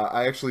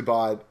 I actually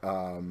bought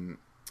the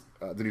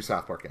new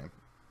South Park game.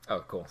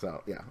 Oh, cool.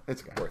 So, yeah,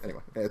 it's okay.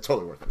 Anyway, it's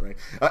totally worth it, right?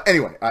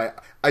 Anyway,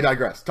 I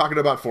digress. Talking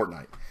about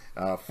Fortnite.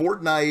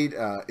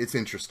 Fortnite, it's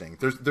interesting.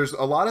 There's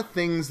a lot of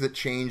things that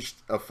changed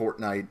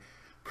Fortnite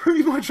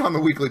pretty much on the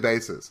weekly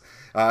basis.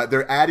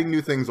 They're adding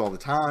new things all the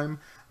time.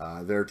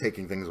 They're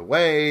taking things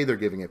away. They're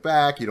giving it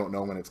back. You don't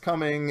know when it's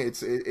coming.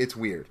 It's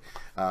weird.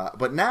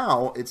 But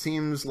now, it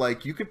seems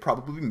like you could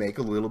probably make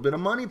a little bit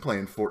of money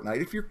playing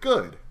Fortnite if you're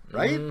good,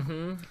 right?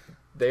 Mm-hmm.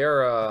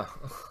 They're...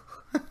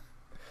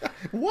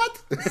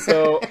 What?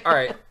 So, all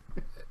right.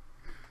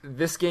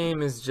 This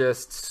game is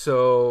just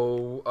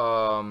so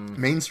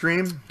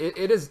mainstream.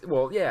 It is.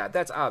 Well, yeah,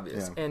 that's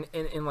obvious. Yeah.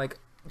 And like,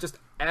 just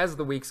as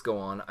the weeks go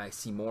on, I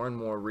see more and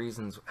more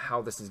reasons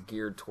how this is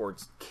geared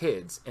towards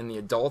kids and the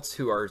adults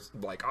who are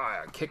like,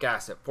 "Oh, kick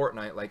ass at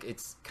Fortnite." Like,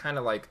 it's kind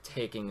of like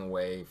taking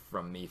away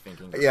from me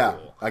thinking. Yeah,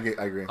 cool. I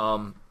agree.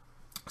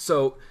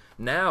 So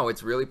now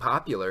it's really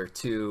popular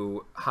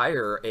to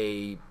hire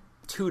a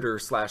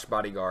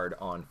tutor/bodyguard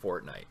on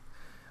Fortnite.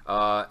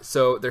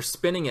 So they're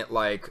spinning it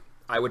like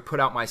I would put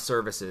out my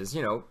services,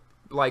 you know,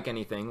 like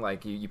anything,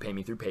 like you pay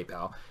me through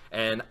PayPal,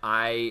 and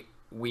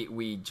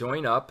we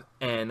join up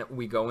and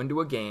we go into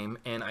a game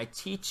and I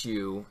teach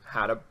you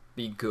how to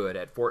be good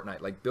at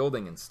Fortnite, like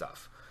building and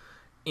stuff.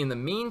 In the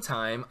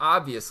meantime,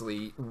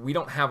 obviously, we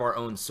don't have our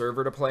own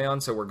server to play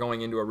on, so we're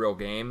going into a real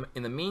game.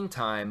 In the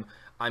meantime,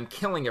 I'm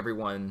killing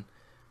everyone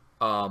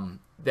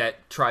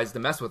that tries to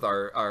mess with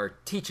our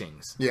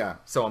teachings. Yeah.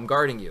 So I'm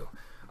guarding you.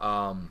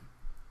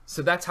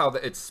 So that's how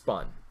it's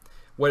spun.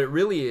 What it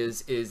really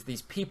is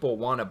these people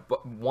want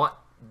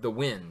the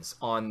wins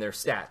on their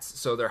stats.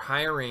 So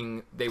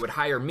they would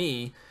hire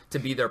me to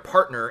be their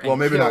partner. And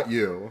maybe not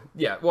you.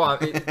 Yeah, well,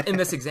 in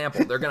this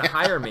example, they're going to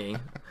hire me,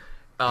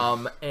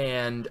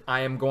 and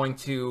they're going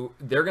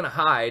to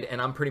hide,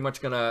 and I'm pretty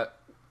much going to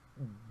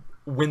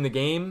win the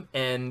game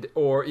and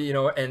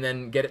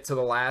then get it to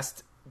the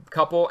last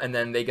couple, and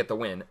then they get the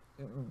win.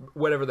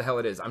 whatever the hell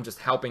it is. I'm just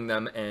helping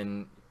them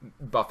and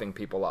buffing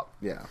people up.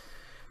 Yeah.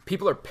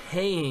 People are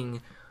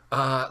paying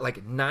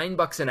like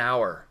 $9 an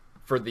hour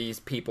for these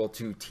people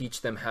to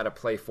teach them how to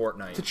play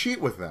Fortnite. To cheat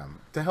with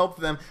them, to help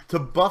them, to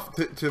buff,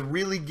 to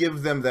really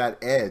give them that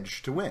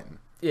edge to win.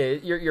 Yeah,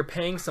 you're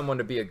paying someone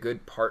to be a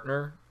good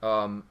partner.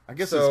 I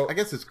guess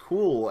it's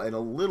cool in a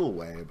little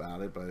way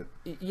about it, but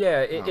yeah,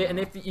 and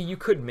if you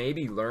could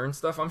maybe learn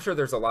stuff, I'm sure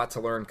there's a lot to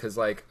learn because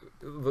like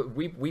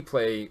we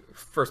play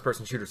first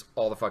person shooters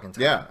all the fucking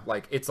time. Yeah,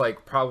 like it's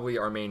like probably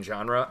our main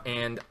genre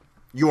and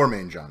your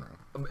main genre.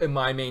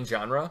 My main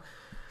genre.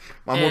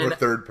 I'm more of a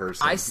third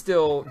person. I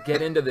still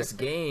get into this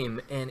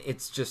game, and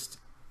it's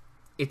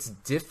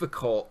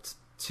difficult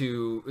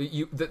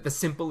to the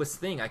simplest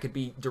thing. I could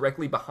be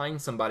directly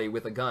behind somebody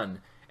with a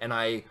gun, and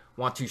I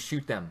want to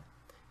shoot them.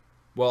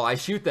 Well, I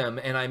shoot them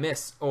and I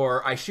miss,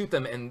 or I shoot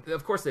them and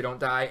of course they don't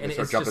die, and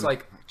it's just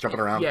like jumping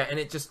around. Yeah,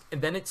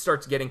 and then it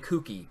starts getting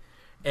kooky,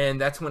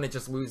 and that's when it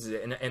just loses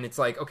it. And it's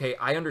like, okay,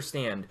 I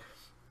understand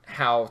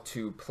how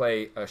to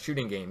play a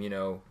shooting game,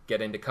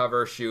 get into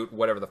cover, shoot,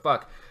 whatever the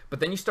fuck. But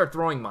then you start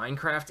throwing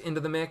Minecraft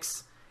into the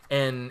mix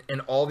and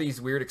all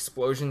these weird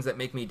explosions that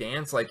make me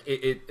dance. Like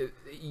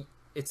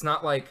it's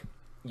not like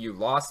you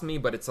lost me,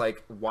 but it's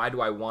like, why do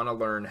I want to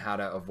learn how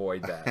to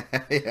avoid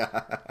that?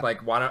 Yeah.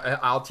 Like,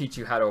 I'll teach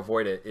you how to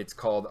avoid it. It's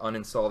called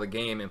uninstall the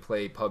game and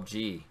play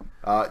PUBG.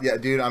 Yeah,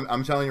 dude,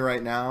 I'm telling you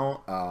right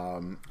now,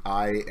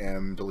 I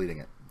am deleting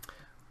it.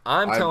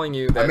 I'm telling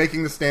you that I'm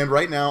making the stand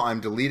right now. I'm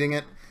deleting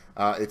it.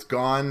 It's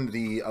gone.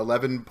 The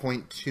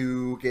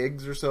 11.2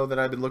 gigs or so that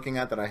I've been looking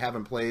at that I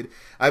haven't played.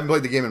 I haven't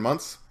played the game in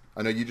months.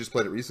 I know you just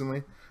played it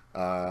recently.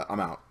 I'm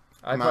out.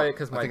 I play it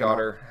because my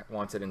daughter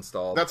wants it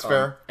installed. That's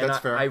fair. That's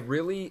fair. I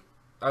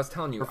was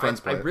telling you,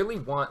 I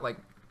really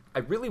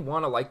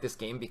want to like this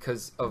game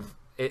because of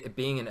it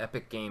being an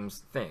Epic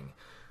Games thing.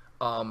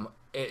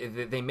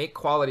 They make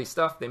quality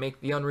stuff. They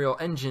make the Unreal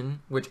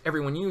Engine, which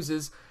everyone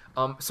uses.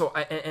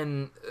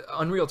 And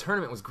Unreal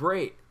Tournament was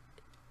great.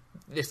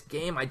 This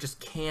game, I just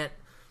can't.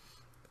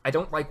 I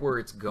don't like where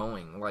it's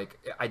going. Like,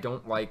 I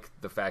don't like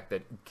the fact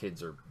that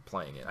kids are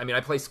playing it. I mean,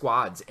 I play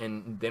squads,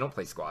 and they don't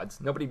play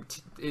squads.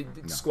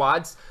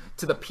 Squads,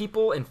 to the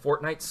people in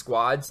Fortnite,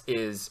 squads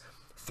is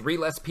 3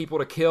 less people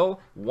to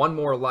kill, 1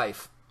 more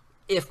life,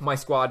 if my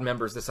squad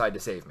members decide to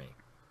save me.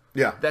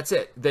 Yeah. That's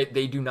it.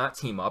 They do not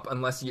team up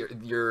unless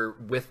you're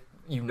with,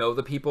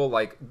 the people,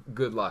 like,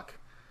 good luck.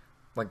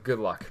 Like, good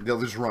luck. They'll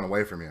just run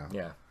away from you.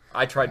 Yeah.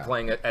 I tried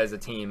playing it as a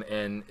team,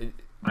 and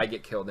I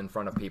get killed in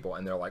front of people,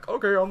 and they're like,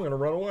 okay, I'm going to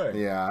run away.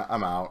 Yeah,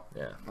 I'm out.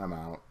 Yeah. I'm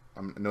out.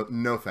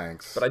 No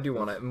thanks. But I do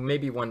want to,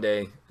 maybe one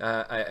day,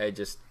 I'll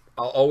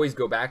always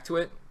go back to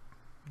it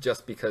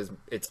just because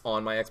it's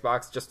on my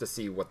Xbox, just to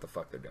see what the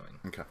fuck they're doing.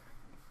 Okay.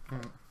 All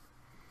right.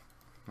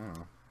 I don't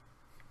know.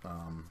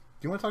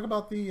 Do you want to talk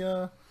about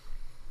the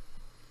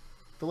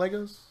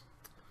Legos?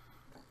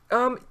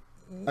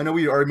 I know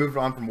we already moved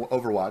on from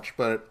Overwatch,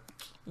 but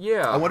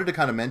yeah, I wanted to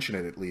kind of mention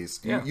it at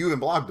least. Yeah. You even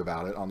blogged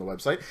about it on the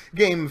website,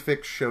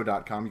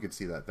 GameFixShow.com. You can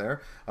see that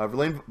there.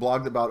 Verlaine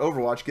blogged about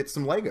Overwatch. Get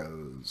some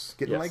Legos.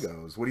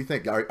 Legos. What do you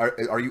think?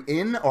 Are you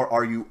in or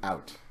are you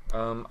out?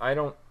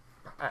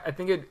 I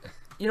think it.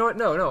 You know what?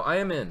 No. I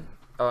am in.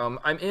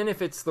 I'm in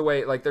if it's the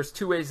way. Like, there's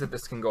 2 ways that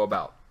this can go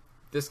about.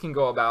 This can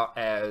go about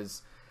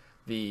as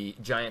the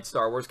giant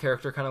Star Wars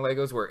character kind of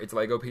Legos, where it's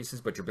Lego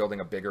pieces, but you're building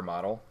a bigger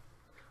model.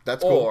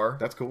 That's cool.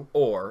 That's cool.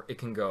 Or it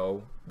can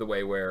go the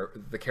way where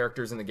the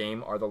characters in the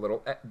game are the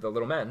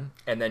little men,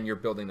 and then you're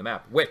building the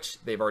map,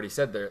 which they've already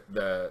said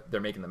they're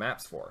making the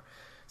maps for.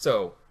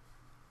 So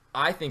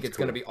I think it's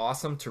going to be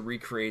awesome to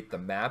recreate the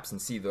maps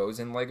and see those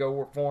in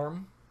Lego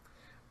form.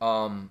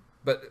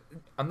 But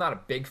I'm not a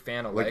big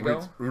fan of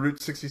Lego.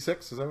 Route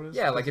 66, is that what it is?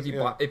 Yeah, like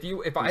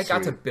if I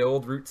got to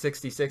build Route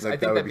 66, I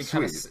think that'd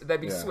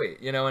be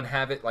sweet, and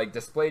have it like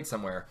displayed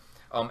somewhere.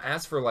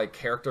 As for like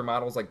character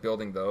models, like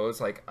building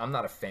those, like I'm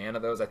not a fan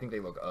of those. I think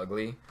they look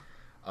ugly.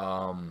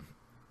 I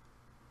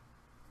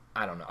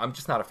don't know. I'm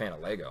just not a fan of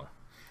Lego.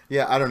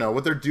 Yeah, I don't know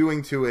what they're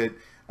doing to it.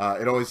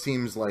 It always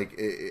seems like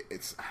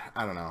it's.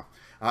 I don't know.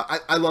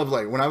 I love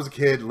Lego. When I was a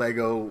kid,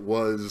 Lego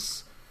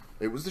was.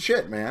 It was the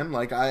shit, man.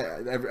 Like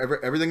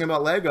everything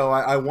about Lego,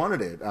 I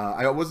wanted it.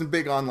 I wasn't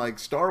big on like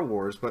Star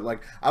Wars, but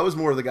like I was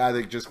more of the guy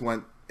that just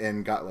went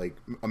and got like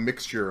a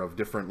mixture of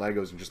different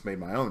Legos and just made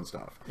my own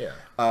stuff. Yeah.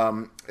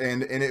 And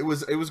it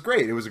was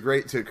great. It was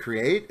great to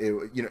create.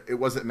 It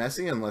wasn't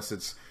messy unless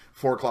it's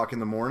 4:00 in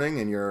the morning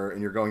and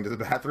you're going to the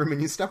bathroom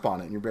and you step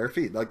on it in your bare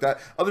feet like that.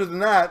 Other than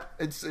that,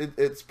 it's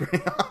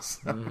pretty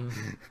awesome.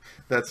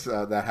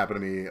 Mm-hmm. That happened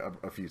to me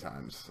a few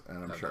times,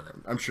 and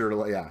I'm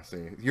sure. Yeah.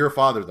 See, you're a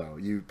father though.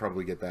 You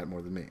probably get that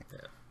more than me.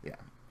 Yeah.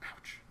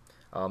 Ouch.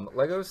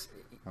 Legos.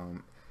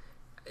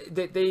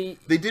 They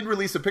did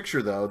release a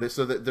picture though,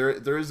 so that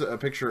there is a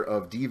picture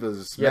of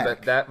Diva's smack. Yeah,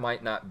 but that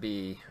might not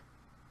be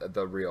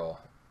the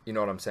real. You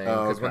know what I'm saying?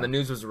 Because when the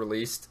news was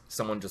released,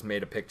 someone just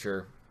made a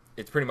picture.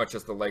 It's pretty much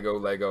just the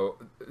Lego.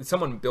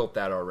 Someone built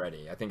that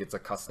already. I think it's a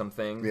custom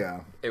thing. Yeah.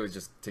 It was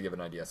just to give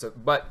an idea. So,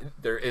 but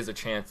there is a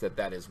chance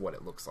that is what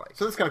it looks like.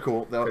 So that's kind of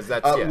cool. Though. 'Cause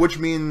that's- Which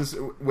means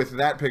with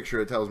that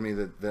picture, it tells me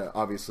that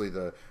obviously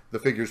the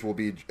figures will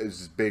be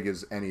as big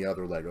as any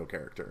other Lego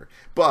character.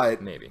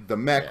 But Maybe. the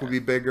mech Yeah. would be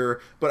bigger.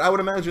 But I would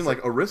imagine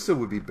like Orisa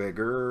would be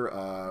bigger.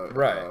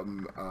 Right.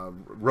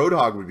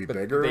 Roadhog would be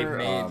bigger. They've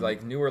made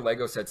like newer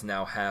Lego sets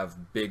now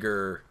have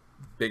bigger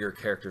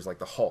characters like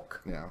the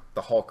Hulk. Yeah.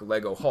 The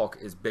Lego Hulk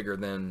is bigger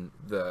than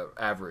the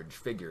average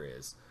figure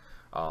is.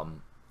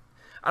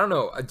 I don't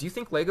know. Do you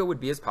think Lego would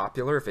be as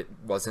popular if it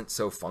wasn't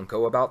so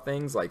Funko about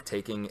things, like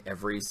taking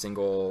every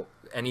single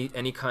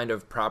any kind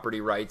of property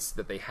rights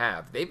that they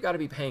have? They've got to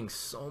be paying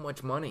so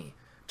much money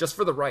just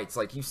for the rights.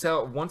 Like you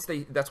sell once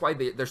that's why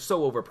they're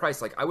so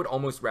overpriced. Like I would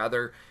almost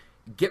rather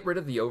get rid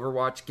of the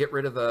Overwatch, get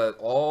rid of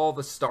all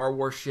the Star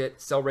Wars shit,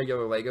 sell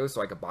regular Legos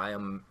so I could buy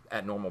them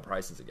at normal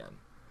prices again.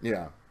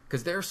 Yeah.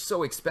 Because they're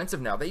so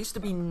expensive now. They used to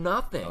be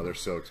nothing. Oh, they're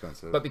so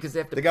expensive. But because they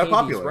have to They pay got these,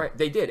 popular. right?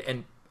 They did,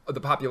 and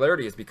the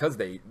popularity is because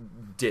they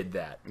did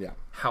that. Yeah.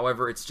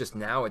 However, it's just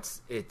now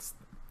it's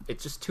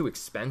just too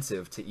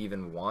expensive to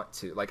even want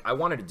to. Like I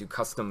wanted to do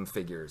custom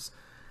figures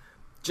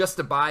just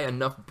to buy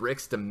enough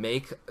bricks to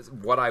make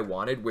what I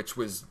wanted, which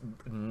was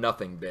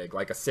nothing big,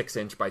 like a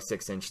 6-inch by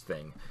 6-inch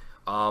thing.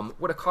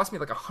 Would have cost me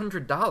like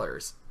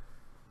 $100.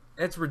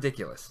 It's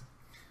ridiculous.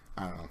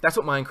 I don't know. That's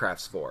what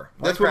Minecraft's for.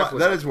 That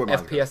is what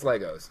Minecraft FPS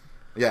Legos.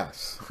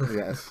 Yes.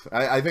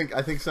 I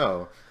think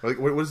so. Like,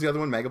 what was the other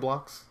one? Mega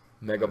Blocks?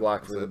 Mega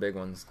Blocks are the big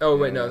ones. Oh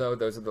wait, no,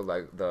 those are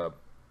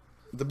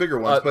The bigger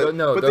ones, but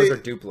those they, are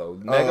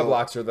Duplo. Mega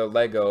Blocks are the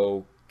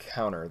Lego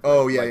counter.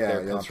 Oh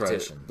their that's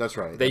competition. right. That's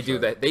right. They that's do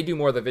right. that. They do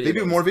more of the video. They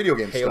do more video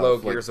game Halo,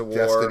 stuff, like Gears of War,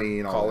 Destiny,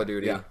 and all Call that. of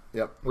Duty. Yeah.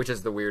 Yep. Which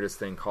is the weirdest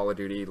thing. Call of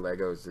Duty,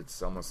 Legos.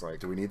 It's almost like.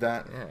 Do we need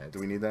that? Yeah, Do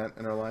we need that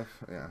in our life?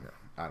 Yeah.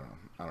 I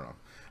don't know.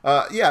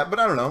 Yeah, but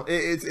I don't know.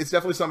 It's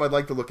definitely something I'd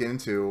like to look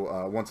into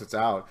once it's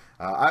out.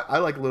 I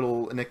like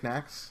little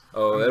knickknacks.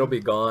 Oh, it'll be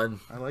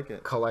gone. I like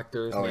it.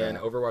 Collectors, Oh, man.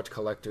 yeah. Overwatch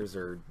collectors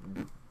are.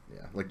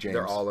 Yeah, like James.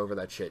 They're all over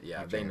that shit.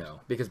 Yeah, they James. know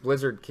because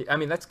Blizzard. I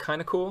mean, that's kind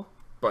of cool.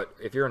 But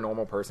if you're a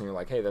normal person, you're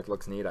like, hey, that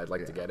looks neat. I'd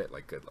like to get it.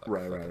 Like, good luck.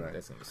 Right.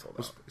 That's gonna be sold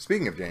Well, out.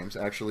 speaking of James,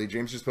 actually,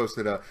 James just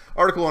posted an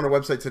article on our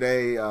website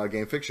today,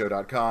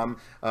 GameFixShow.com,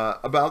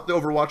 about the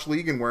Overwatch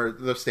League and where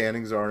the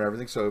standings are and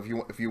everything. So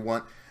if you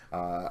want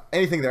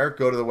anything there,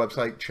 go to the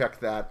website, check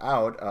that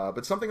out.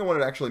 But something I wanted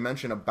to actually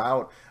mention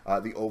about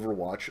the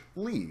Overwatch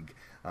League.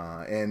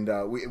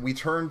 We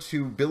turn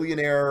to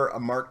billionaire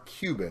Mark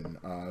Cuban.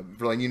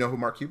 Verlaine, you know who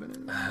Mark Cuban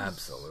is?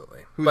 Absolutely.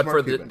 Who's But Mark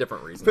for Cuban?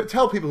 different reasons. But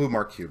tell people who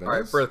Mark Cuban All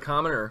right, is. for the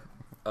commoner,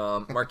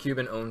 Mark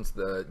Cuban owns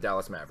the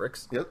Dallas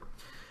Mavericks. Yep.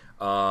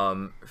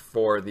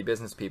 For the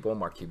business people,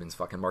 Mark Cuban's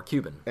fucking Mark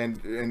Cuban.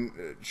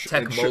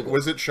 Tech mogul.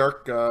 Was it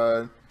Shark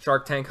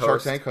Shark Tank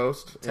host.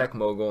 host? Tech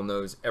mogul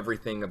knows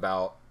everything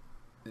about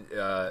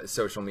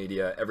social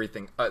media,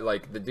 everything.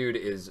 Like the dude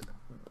is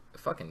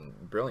fucking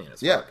brilliant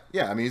as Yeah, fuck.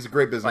 yeah. I mean, he's a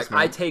great Like businessman.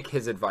 I take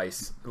his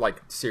advice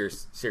like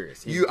serious.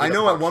 I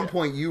know at one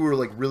point you were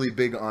like really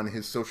big on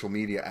his social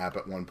media app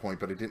at one point,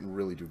 but it didn't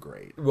really do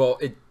great. Well,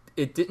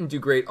 it didn't do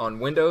great on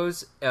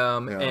Windows,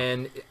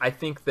 and I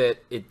think that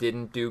it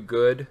didn't do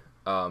good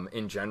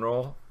in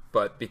general.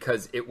 But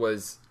because it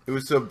was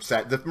so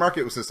sad, the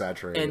market was so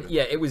saturated. and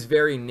yeah, it was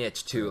very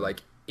niche too.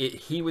 Like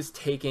he was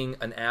taking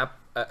an app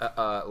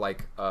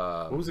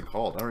what was it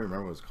called? I don't even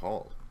remember what it was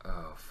called.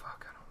 oh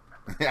fuck, I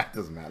don't remember. Yeah, it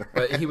doesn't matter.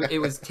 But he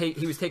was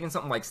taking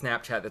something like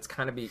Snapchat that's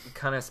kind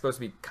of supposed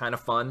to be kind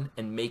of fun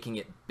and making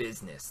it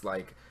business,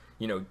 like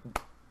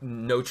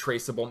no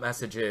traceable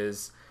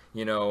messages,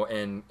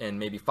 and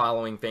maybe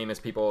following famous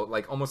people,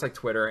 like almost like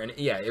Twitter, and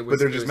yeah, it was. But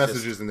they're it just was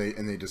messages and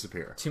they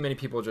disappear. Too many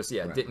people just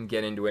didn't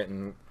get into it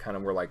and kind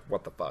of were like,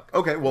 what the fuck.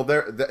 Okay, well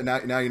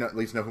now you at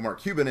least know who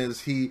Mark Cuban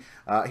is. He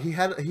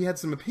had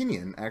some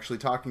opinion actually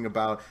talking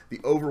about the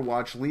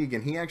Overwatch League,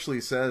 and he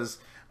actually says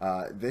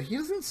that he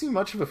doesn't see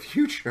much of a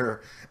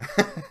future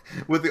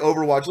with the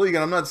Overwatch League.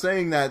 And I'm not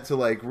saying that to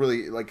like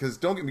really like, because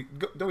don't get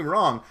me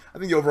wrong. I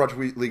think the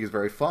Overwatch League is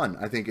very fun.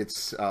 I think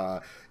it's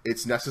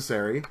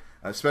necessary,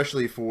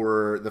 especially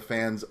for the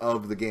fans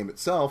of the game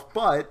itself.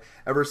 But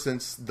ever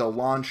since the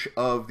launch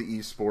of the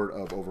esport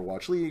of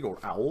Overwatch League, or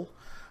OWL,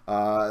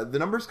 the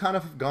numbers kind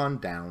of have gone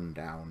down.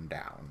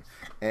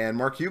 And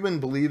Mark Cuban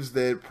believes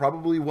that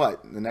probably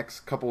the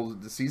next couple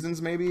of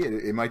seasons, maybe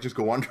it might just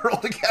go under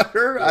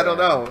altogether. Yeah. I don't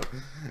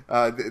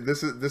know.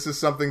 This is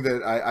something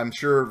that I'm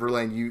sure,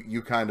 Verlaine,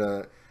 you kind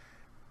of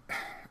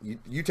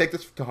you take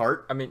this to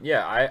heart. I mean,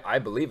 yeah, I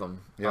believe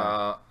him.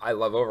 Yeah. I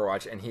love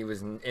Overwatch, and he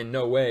was in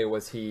no way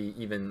was he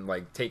even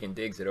like taking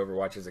digs at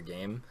Overwatch as a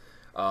game.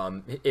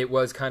 It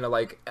was kind of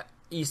like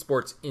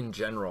esports in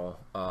general.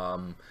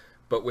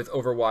 But with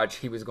Overwatch,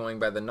 he was going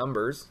by the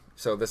numbers.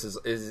 So this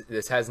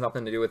has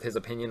nothing to do with his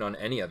opinion on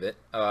any of it.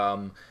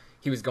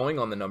 He was going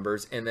on the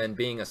numbers, and then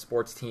being a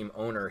sports team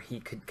owner, he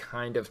could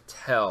kind of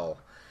tell.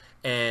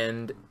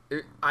 And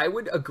I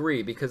would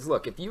agree, because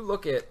look, if you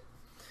look at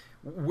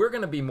we're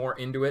going to be more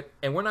into it,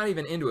 and we're not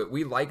even into it.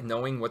 We like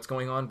knowing what's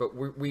going on, but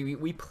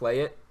we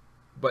play it,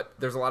 but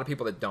there's a lot of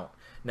people that don't.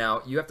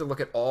 Now, you have to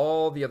look at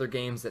all the other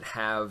games that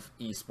have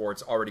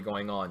esports already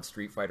going on,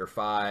 Street Fighter V,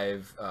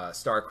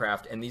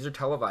 StarCraft, and these are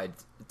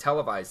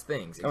televised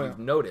things. If you've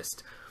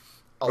noticed,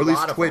 or at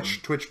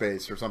least Twitch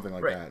based or something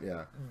like that.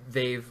 Yeah,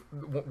 they've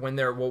when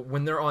they're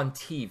on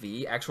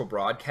TV, actual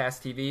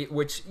broadcast TV,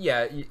 which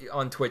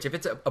on Twitch, if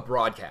it's a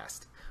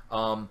broadcast,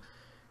 a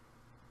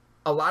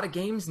lot of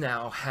games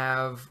now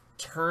have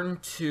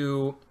turned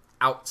to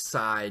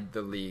outside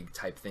the league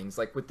type things,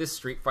 like with this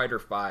Street Fighter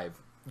V.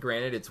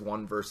 Granted, it's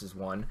 1 versus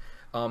 1.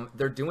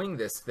 They're doing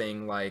this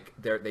thing like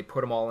they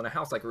put them all in a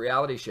house, like a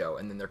reality show,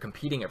 and then they're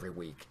competing every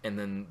week, and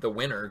then the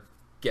winner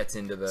gets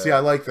into the... See, I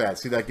like that.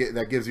 See, that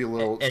gives you a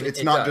little... And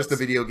it's not just a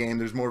video game.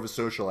 There's more of a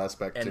social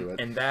aspect to it.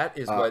 And that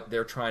is what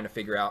they're trying to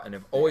figure out, and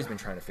have always been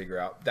trying to figure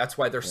out. That's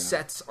why their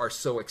sets are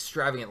so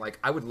extravagant. Like,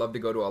 I would love to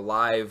go to a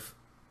live...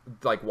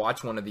 Like,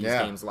 watch one of these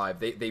games live.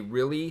 They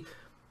really...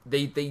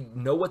 They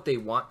know what they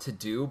want to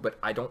do, but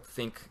I don't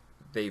think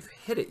they've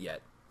hit it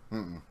yet.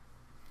 Mm-mm.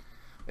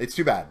 It's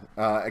too bad,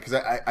 because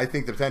I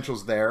think the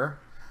potential's there.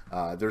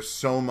 There's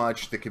so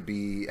much that could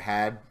be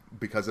had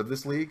because of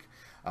this league.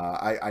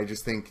 I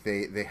just think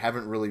they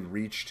haven't really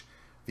reached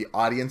the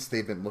audience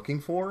they've been looking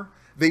for.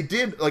 They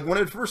did, like, when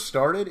it first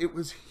started, it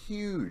was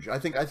huge.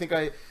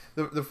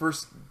 The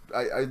first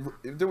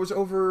there was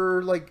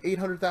over like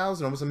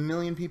 800,000, almost 1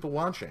 million people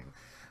watching,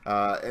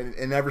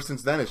 and ever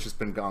since then it's just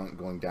been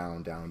going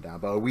down.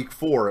 But a week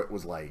 4, it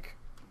was like,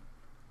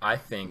 I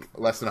think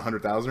less than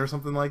 100,000 or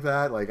something like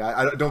that. Like,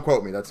 I don't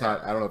quote me. That's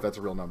not. I don't know if that's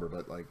a real number,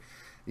 but like,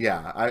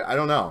 yeah, I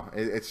don't know.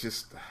 It's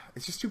just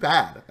too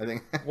bad. I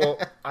think. Well,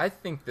 I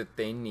think that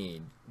they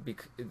need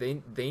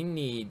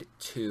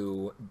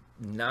to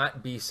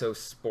not be so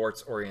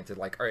sports oriented.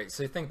 Like, all right,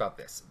 so think about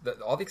this.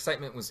 All the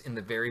excitement was in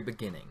the very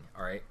beginning.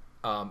 All right,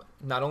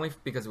 not only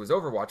because it was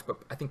Overwatch, but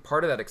I think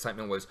part of that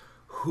excitement was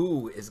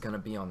who is going to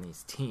be on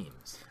these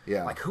teams.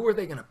 Yeah. Like, who are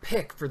they going to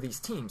pick for these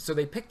teams? So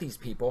they pick these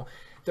people.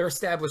 They're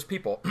established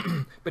people.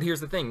 But here's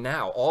the thing.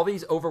 Now, all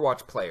these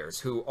Overwatch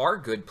players who are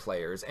good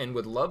players and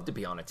would love to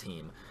be on a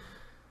team,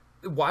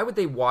 why would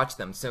they watch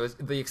them? So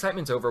the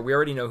excitement's over. We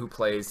already know who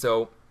plays.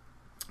 So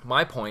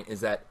my point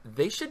is that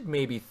they should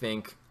maybe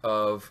think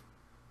of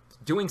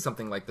doing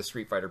something like the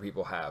Street Fighter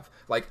people have.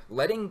 Like,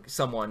 letting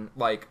someone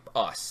like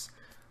us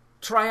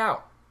try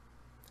out.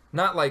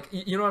 Not like,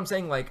 you know what I'm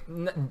saying? Like,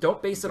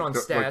 don't base it on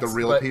stats. Like the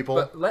real people?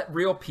 But let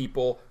real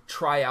people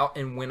try out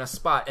and win a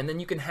spot. And then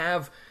you can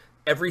have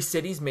every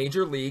city's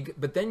major league,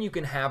 but then you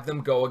can have them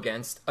go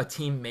against a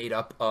team made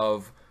up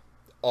of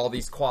all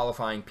these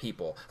qualifying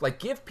people. Like,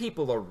 give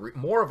people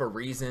more of a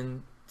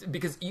reason,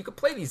 because you could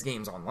play these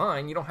games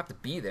online. You don't have to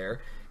be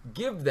there.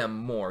 Give them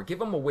more. Give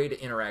them a way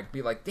to interact.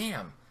 Be like,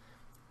 damn,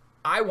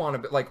 I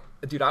want to be... Like,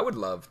 dude, I would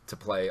love to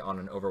play on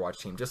an Overwatch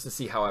team just to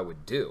see how I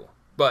would do.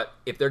 But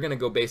if they're going to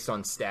go based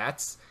on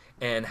stats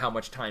and how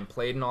much time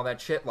played and all that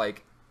shit,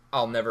 like,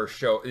 it'll never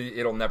show.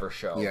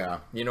 Yeah.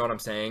 You know what I'm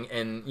saying?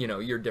 And, you know,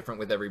 you're different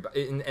with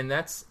everybody. And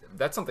that's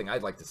something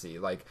I'd like to see.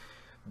 Like,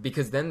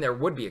 because then there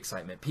would be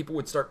excitement. People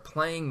would start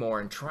playing more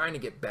and trying to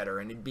get better.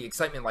 And it'd be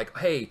excitement like,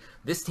 hey,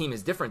 this team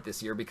is different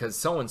this year because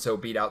so-and-so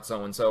beat out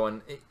so-and-so.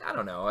 And I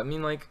don't know. I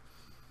mean, like,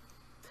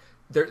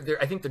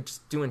 I think they're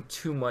just doing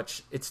too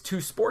much. It's too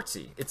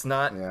sportsy. It's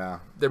not. Yeah.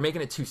 They're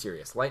making it too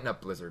serious. Lighten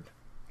up, Blizzard.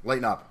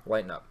 Lighten up.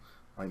 Lighten up.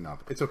 Lighten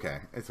up. It's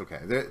okay. It's okay.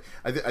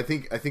 I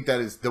think that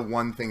is the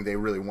one thing they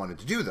really wanted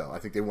to do, though. I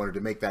think they wanted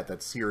to make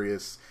that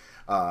serious,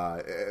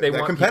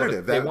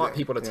 competitive. They want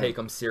people to take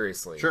them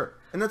seriously. Sure,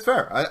 and that's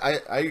fair.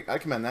 I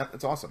commend that.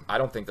 It's awesome. I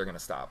don't think they're going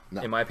to stop.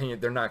 No. In my opinion,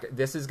 they're not.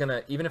 This is going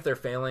to, even if they're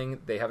failing,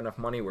 they have enough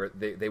money where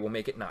they will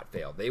make it not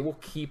fail. They will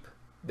keep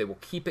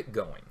it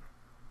going.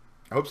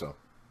 I hope so.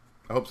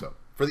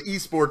 For the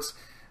esports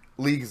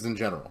leagues in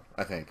general,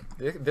 I think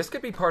this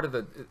could be part of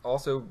the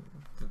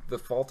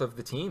fault of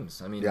the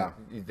teams. I mean,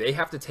 they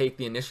have to take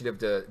the initiative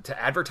to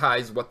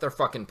advertise what they're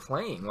fucking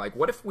playing. Like,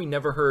 what if we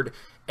never heard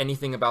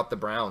anything about the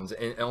Browns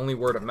and only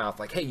word of mouth?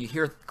 Like, hey, you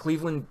hear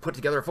Cleveland put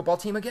together a football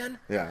team again?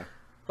 Yeah.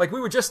 Like,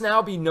 we would just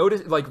now be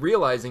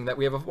realizing that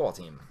we have a football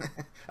team.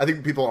 I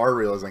think people are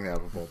realizing they have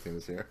a football team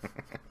this year.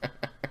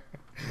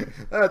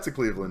 That's a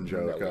Cleveland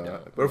joke.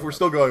 But if we're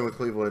still going with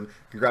Cleveland,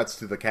 congrats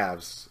to the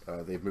Cavs.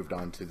 They've moved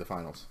on to the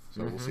finals.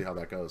 So we'll see how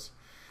that goes.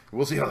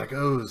 Hello,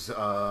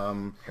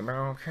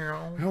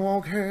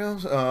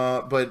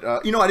 Cavs.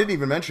 But you know, I didn't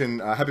even mention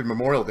Happy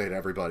Memorial Day to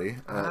everybody.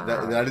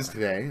 That is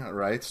today,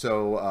 right?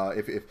 So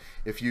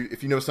if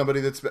you know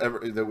somebody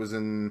that was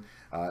in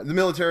the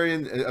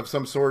military of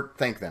some sort,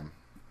 thank them.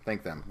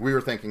 We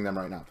are thanking them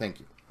right now. Thank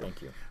you.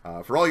 Thank you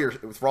for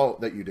all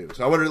that you do.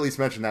 So I wanted to at least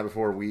mention that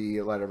before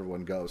we let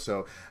everyone go.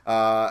 So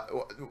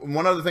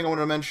one other thing I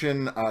wanted to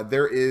mention,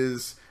 there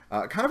is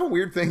kind of a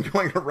weird thing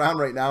going around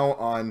right now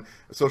on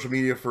social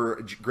media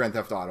for Grand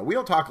Theft Auto. We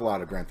don't talk a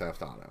lot of Grand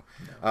Theft Auto.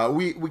 No.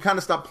 We kind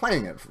of stopped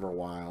playing it for a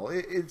while.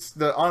 It's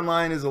the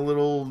online is a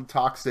little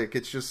toxic.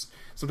 It's just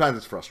sometimes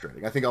it's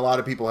frustrating. I think a lot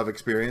of people have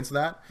experienced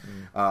that,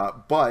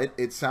 but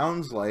it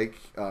sounds like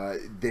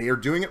they are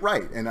doing it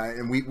right.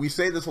 And we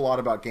say this a lot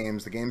about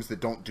games, the games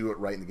that don't do it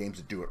right and the games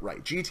that do it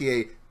right.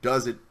 GTA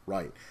does it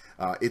right.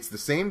 It's the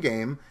same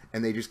game,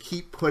 and they just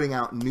keep putting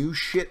out new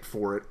shit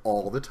for it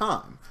all the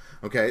time.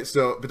 Okay,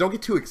 so, but don't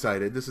get too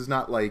excited. This is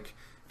not like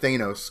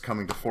Thanos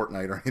coming to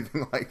Fortnite or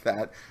anything like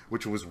that,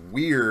 which was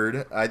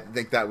weird. I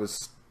think that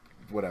was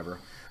whatever.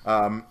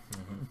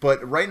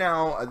 But right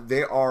now,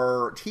 they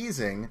are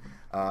teasing,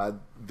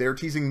 they're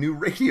teasing new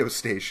radio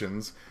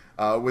stations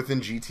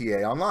within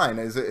GTA Online.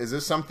 Is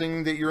this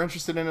something that you're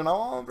interested in at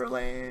all,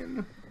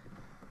 Verlaine?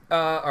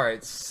 All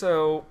right,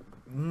 so...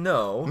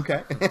 No.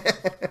 Okay.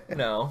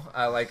 No.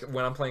 I like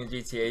when I'm playing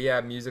GTA,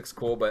 yeah, music's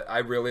cool, but I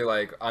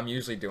really I'm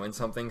usually doing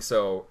something,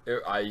 so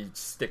I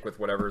stick with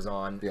whatever's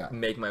on,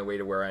 make my way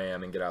to where I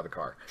am, and get out of the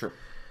car. Sure.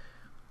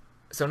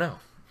 So, no.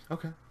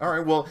 Okay. All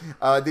right. Well,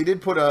 they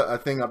did put a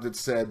thing up that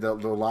said the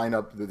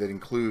lineup that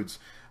includes,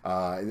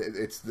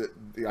 it's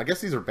I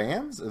guess these are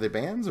bands? Are they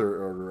bands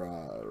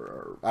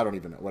or I don't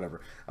even know,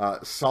 whatever.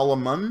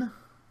 Solomon,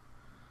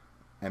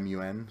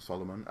 M-U-N,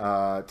 Solomon,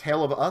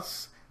 Tale of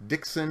Us,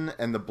 Dixon,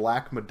 and the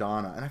Black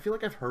Madonna. And I feel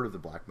like I've heard of the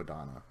Black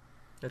Madonna.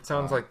 It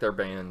sounds like they're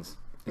bands.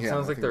 It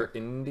sounds like they're that...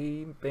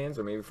 indie bands,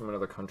 or maybe from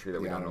another country that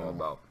we don't know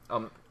about.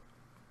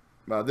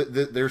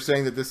 They're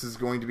saying that this is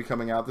going to be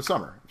coming out this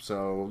summer,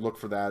 so look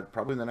for that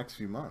probably in the next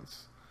few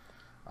months.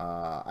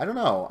 I don't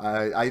know.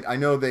 I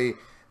know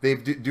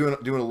they've doing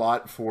a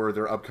lot for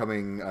their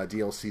upcoming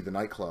DLC, The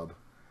Nightclub,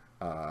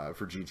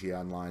 for GTA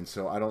Online.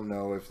 So I don't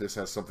know if this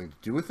has something to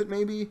do with it.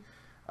 Maybe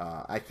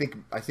I think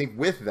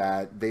with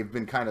that they've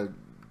been kind of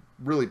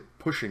really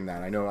pushing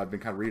that. I know I've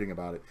been kind of reading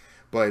about it,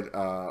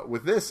 but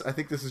with this, I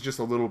think this is just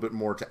a little bit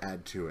more to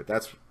add to it.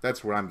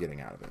 That's what I'm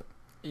getting out of it.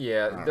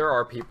 Yeah, there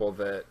are people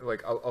that,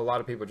 like, a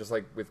lot of people, just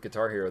like with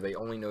Guitar Hero, they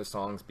only know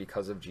songs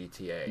because of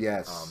GTA.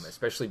 Yes.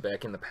 Especially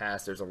back in the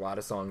past, there's a lot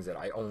of songs that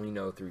I only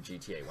know through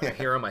GTA. When I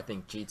hear them, I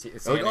think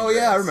GTA. Oh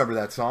yeah, I remember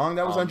that song.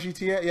 That was on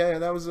GTA. Yeah,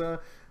 that was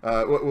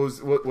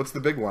what's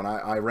the big one?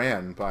 I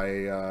Ran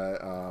by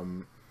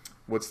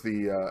what's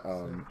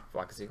the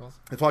Flock of Seagulls?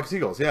 The Flock of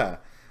Seagulls, yeah.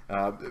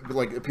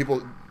 Like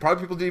people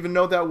didn't even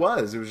know what that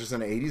was. It was just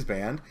an '80s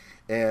band,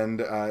 and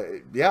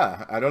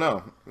yeah, I don't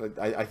know.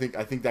 I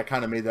think that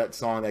kind of made that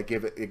song, that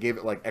gave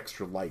it like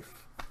extra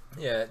life.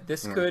 Yeah,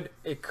 this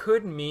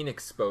could mean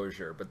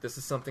exposure, but this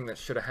is something that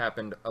should have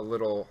happened a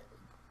little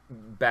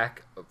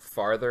back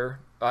farther,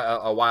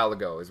 a while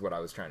ago, is what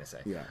I was trying to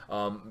say. Yeah.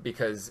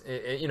 Because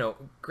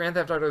Grand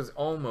Theft Auto is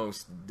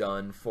almost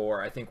done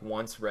for. I think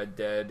once Red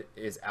Dead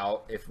is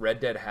out, if Red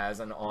Dead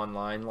has an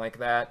online like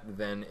that,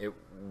 then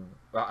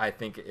I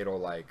think it'll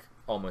like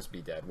almost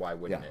be dead. Why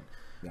wouldn't it?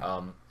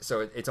 Yeah.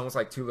 So it's almost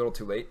like too little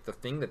too late. The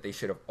thing that they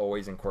should have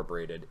always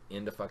incorporated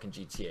into fucking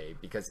GTA,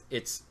 because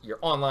you're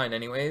online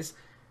anyways,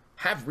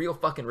 have real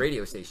fucking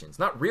radio stations.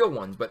 Not real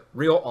ones, but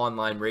real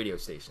online radio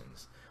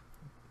stations.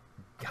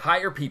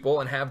 Hire people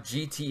and have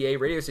GTA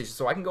radio stations,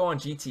 so I can go on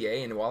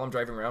GTA and while I'm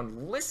driving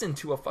around, listen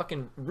to a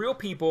fucking real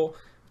people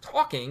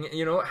talking,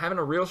 having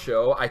a real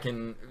show. I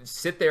can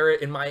sit there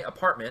in my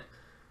apartment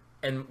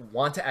and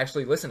want to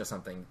actually listen to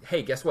something.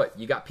 Hey, guess what?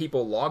 You got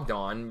people logged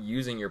on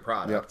using your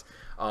product.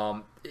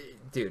 Yep.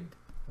 Dude,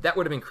 that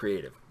would have been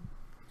creative.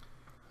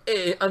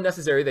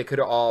 Unnecessary. They could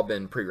have all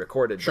been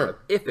pre-recorded. Sure. But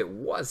if it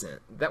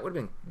wasn't, that would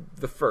have been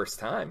the first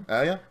time.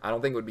 Yeah. I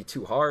don't think it would be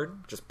too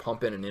hard. Just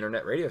pump in an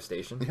internet radio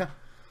station. Yeah.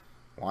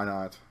 Why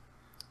not?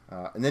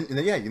 And then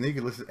yeah, you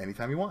can listen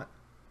anytime you want.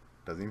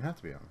 Doesn't even have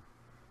to be on.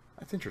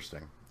 That's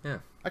interesting. Yeah.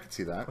 I can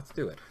see that. Let's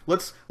do it.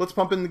 Let's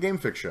pump in the Game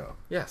Fix show.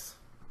 Yes.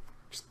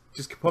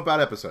 Just pump out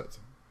episodes.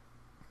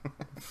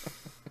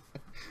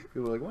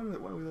 People are like,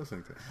 what are we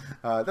listening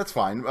to? That's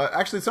fine.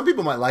 Actually, some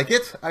people might like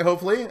it.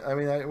 Hopefully. I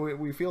mean,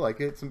 we feel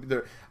like it.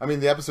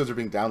 The episodes are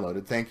being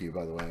downloaded. Thank you,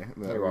 by the way.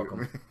 You're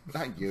welcome.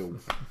 Not you.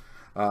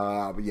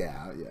 But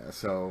yeah.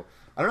 So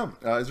I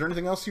don't know. Is there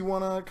anything else you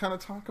want to kind of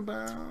talk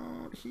about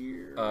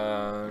here?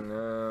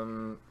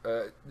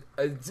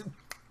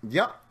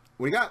 Yeah.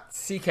 What do you got?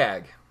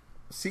 CCAG.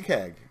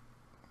 CCAG.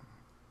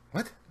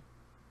 What?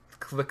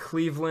 The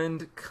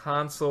Cleveland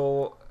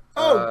Console.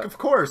 Of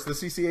course, the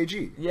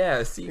CCAG. Yeah,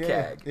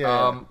 CCAG. Yeah.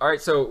 All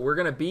right, so we're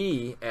gonna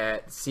be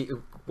at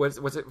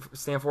what's it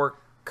stand for?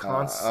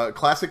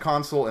 Classic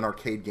Console and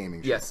Arcade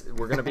Gaming Show. Yes,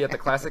 we're going to be at the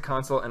Classic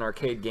Console and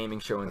Arcade Gaming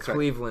Show in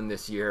Cleveland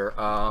this year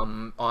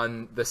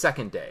on the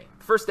second day.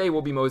 First day,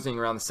 we'll be moseying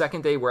around. The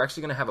second day, we're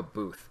actually going to have a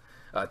booth,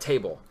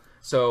 table.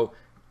 So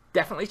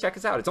definitely check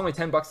us out. It's only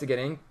 $10 to get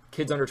in.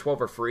 Kids under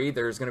 12 are free.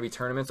 There's going to be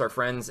tournaments. Our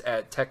friends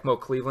at Tecmo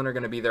Cleveland are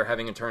going to be there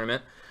having a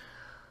tournament.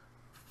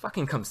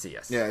 Fucking come see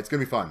us. Yeah, it's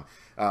going to be fun.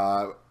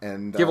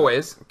 And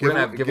giveaways. We're going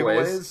to have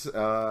giveaways.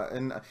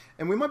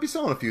 And we might be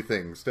selling a few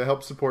things to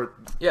help support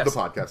the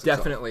podcast.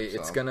 Definitely.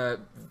 Itself, it's going to,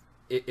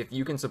 if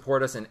you can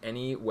support us in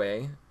any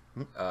way,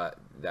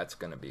 that's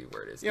going to be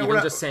where it is. Yeah, Even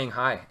we're just not- saying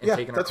hi and Yeah,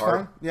 taking our that's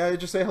card. fine. Yeah,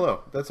 just say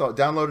hello. That's all.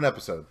 Download an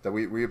episode. That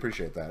we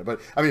appreciate that.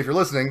 But I mean, if you're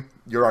listening,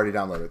 you're already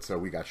downloaded, so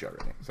we got you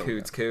already. So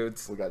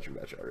Coods. we got you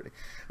already.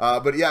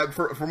 But yeah,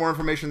 for more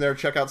information there,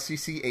 check out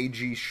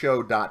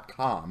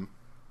ccagshow.com.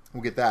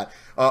 We'll get that.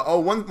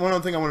 One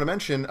other thing I want to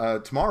mention.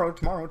 Tomorrow.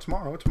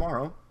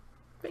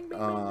 Bing,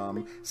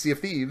 bing. Sea of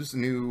Thieves,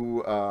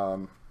 new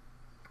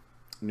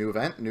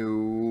event,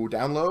 new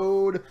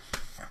download.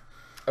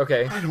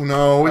 Okay. I don't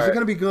know. Is it right.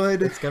 going to be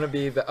good? It's going to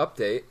be the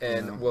update,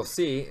 and we'll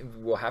see.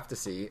 We'll have to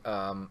see.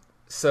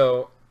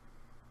 So,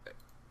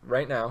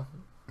 right now,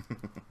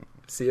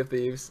 Sea of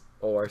Thieves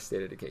or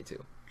State of Decay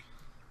 2?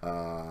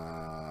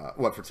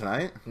 What, for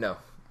tonight? No.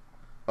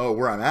 Oh,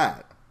 where I'm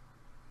at.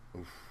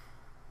 Oof.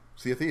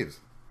 Sea of Thieves.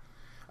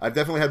 I've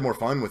definitely had more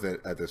fun with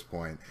it at this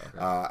point. Okay.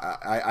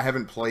 I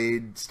haven't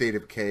played State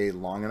of Decay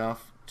long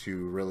enough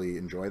to really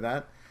enjoy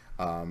that.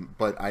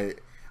 But I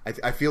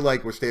feel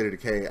like with State of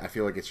Decay, I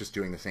feel like it's just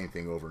doing the same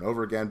thing over and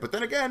over again. But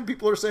then again,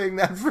 people are saying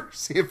that for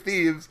Sea of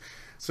Thieves.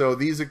 So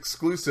these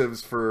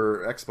exclusives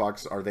for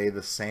Xbox, are they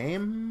the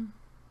same?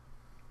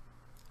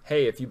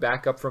 Hey, if you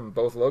back up from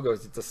both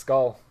logos, it's a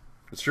skull.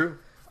 It's true.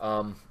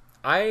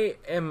 I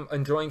am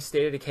enjoying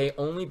State of Decay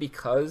only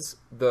because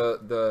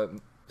the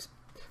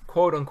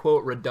quote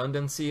unquote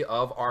redundancy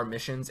of our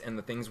missions and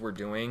the things we're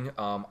doing.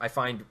 I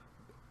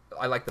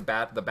like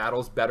the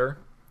battles better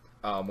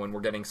when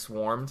we're getting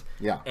swarmed.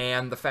 Yeah.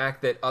 And the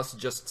fact that us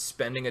just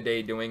spending a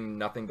day doing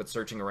nothing but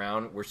searching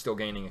around, we're still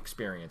gaining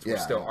experience.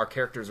 Yeah. Our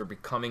characters are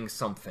becoming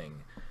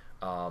something.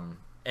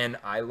 And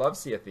I love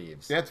Sea of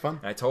Thieves. Yeah, it's fun.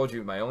 And I told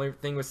you my only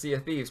thing with Sea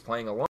of Thieves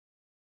playing alone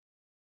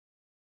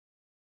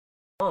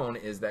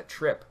is that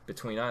trip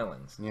between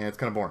islands. Yeah, it's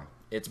kind of boring.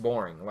 It's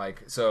boring.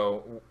 Like,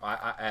 so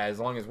I, as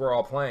long as we're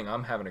all playing,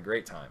 I'm having a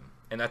great time.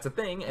 And that's a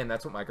thing, and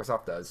that's what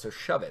Microsoft does. So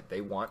shove it. They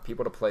want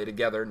people to play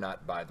together,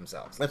 not by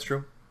themselves. That's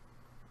true.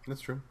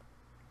 That's true.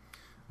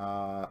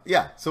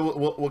 Yeah,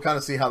 so we'll kind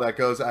of see how that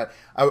goes. I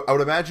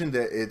would imagine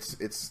that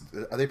it's.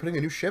 Are they putting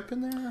a new ship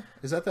in there?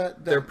 Is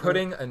that They're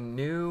putting a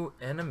new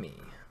enemy.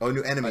 Oh,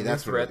 new enemy. A new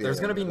That's threat. what. There's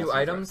going to be that's new what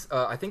I'm items.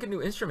 I think a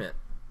new instrument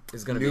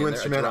is going to be new in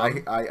there. instrument.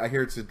 A drum. I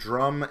hear it's a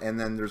drum, and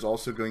then there's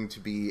also going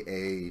to be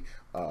a.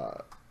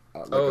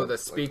 The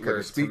speaker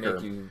like a speaker.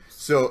 to make you.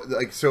 So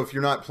if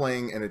you're not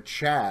playing in a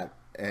chat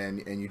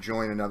and you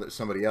join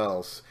somebody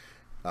else,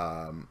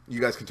 you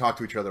guys can talk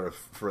to each other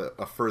for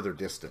a further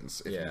distance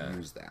if you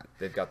use that.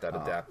 They've got that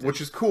adapted,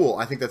 which is cool.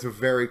 I think that's a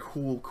very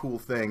cool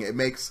thing. It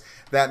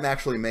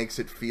actually makes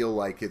it feel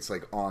like it's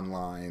like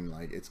online,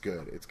 like it's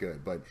good.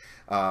 But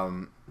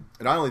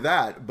not only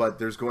that, but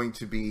there's going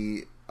to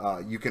be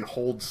you can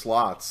hold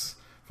slots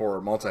for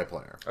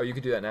multiplayer. Oh, you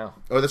can do that now.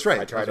 Oh, that's right.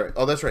 I tried that's it. Right.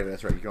 Oh, that's right. You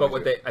can But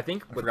always do it. I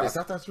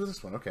thought that was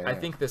this one. Okay. I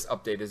think this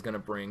update is going to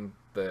bring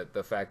the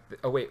fact that.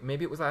 Oh wait,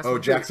 maybe it was last. Oh,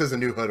 week. Jack says a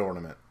new hood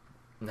ornament.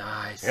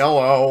 Nice.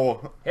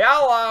 Hello.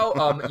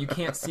 You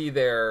can't see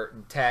their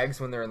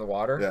tags when they're in the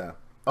water. Yeah.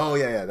 Oh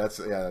yeah. That's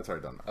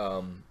already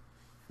done.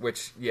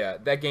 Which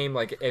that game,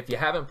 like, if you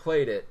haven't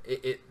played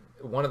it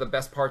one of the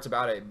best parts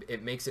about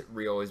it makes it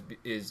real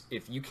is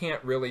if you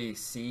can't really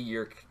see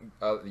your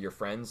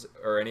friends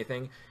or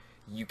anything,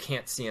 you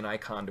can't see an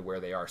icon to where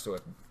they are. So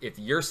if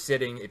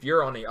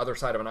you're on the other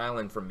side of an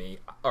island from me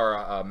or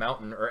a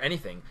mountain or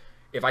anything,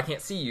 if I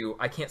can't see you,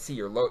 I can't see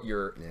your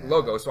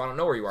logo, so I don't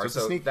know where you are.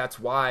 So that's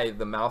why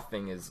the mouth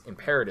thing is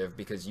imperative,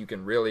 because you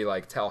can really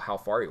like tell how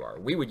far you are.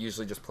 We would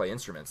usually just play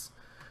instruments.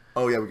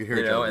 Oh yeah, we could hear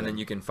each other, and then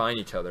you can find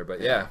each other.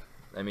 But yeah,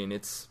 I mean,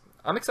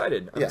 I'm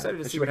excited. I'm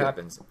excited to see what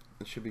happens.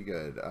 It should be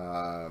good.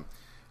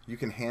 You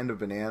can hand a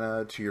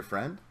banana to your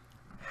friend.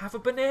 Have a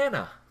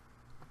banana.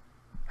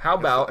 How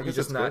about you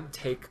just not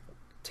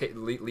good.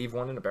 leave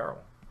one in a barrel?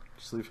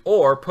 Just leave.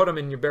 Or put them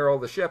in your barrel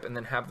of the ship and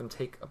then have them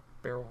take a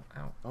barrel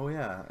out. Oh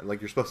yeah, like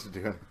you're supposed to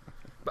do.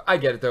 But I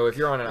get it though. If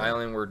you're on an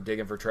island, we're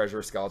digging for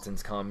treasure.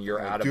 Skeletons come.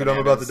 You're out of dude, bananas.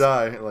 I'm about to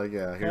die. Like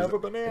Have a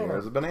banana.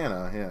 Here's a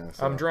banana. Yeah.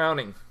 So. I'm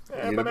drowning.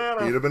 Eat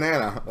a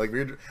banana. Like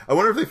I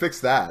wonder if they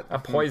fixed that.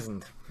 I'm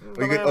poisoned.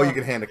 You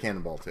can hand a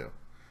cannonball too.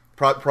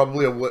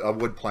 Probably a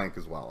wood plank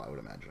as well. I would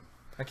imagine.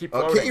 I keep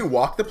floating. Can't you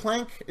walk the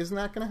plank? Isn't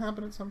that going to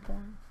happen at some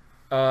point?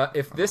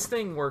 If this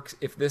thing works,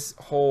 if this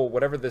whole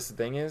whatever this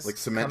thing is, like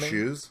cement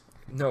shoes.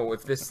 No,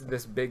 if this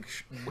big,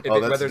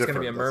 whether it's going to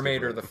be a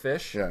mermaid or the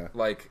fish,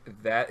 like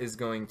that is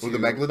going to. the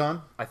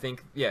megalodon. I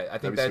think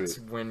that's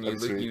sweet. when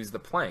you use the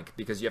plank,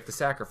 because you have to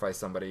sacrifice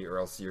somebody or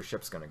else your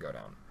ship's going to go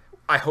down.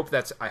 I hope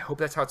that's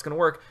how it's going to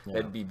work. Yeah.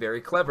 That'd be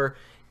very clever.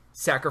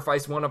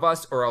 Sacrifice one of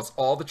us, or else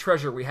all the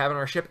treasure we have in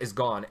our ship is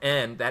gone,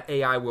 and that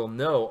AI will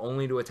know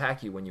only to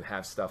attack you when you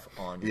have stuff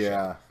on your ship.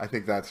 Yeah, I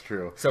think that's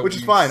true. So which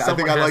is fine. I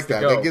think I like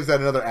that. Go. That gives that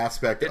another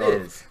aspect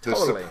of the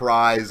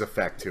surprise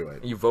effect to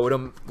it. You vote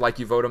them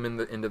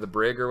into the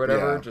brig or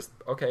whatever. Yeah. Just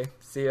okay,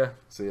 see ya.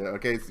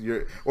 Okay,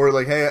 or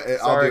like, hey,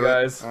 sorry, I'll do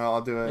guys. it.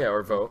 I'll do it. Yeah,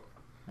 or vote.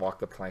 Walk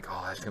the plank.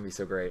 Oh, that's gonna be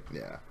so great.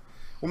 Yeah.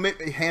 Well,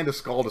 maybe hand a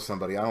skull to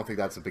somebody. I don't think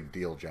that's a big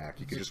deal, Jack.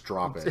 You could just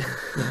drop it.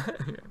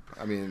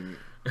 I mean,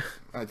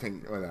 I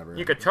think whatever.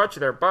 You could touch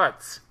their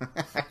butts.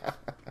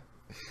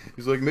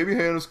 He's like, maybe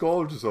hand a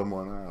scholar to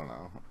someone. I don't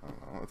know.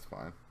 That's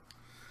fine.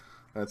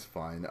 That's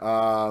fine.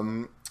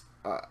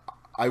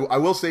 I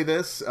will say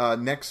this.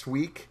 Next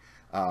week,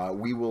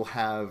 we will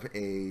have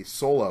a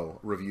solo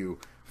review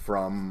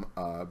from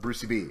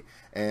Brucey B.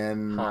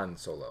 And Han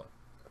Solo.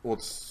 Well,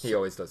 He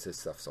always does his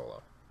stuff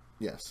solo.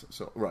 yes.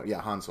 So right, yeah,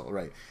 Han Solo.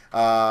 Right.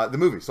 The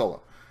movie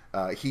Solo.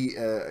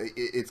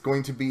 It's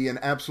going to be an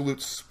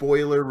absolute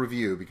spoiler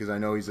review because I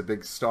know he's a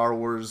big Star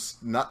Wars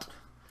nut.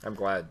 I'm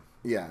glad.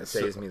 Yeah, It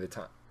saves me the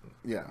time.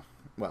 Yeah.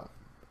 Well.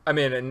 I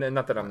mean, and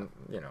not that I'm,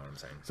 you know what I'm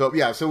saying. So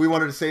yeah, so we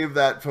wanted to save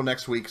that till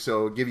next week,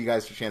 so give you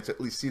guys a chance to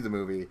at least see the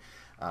movie,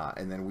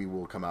 and then we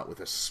will come out with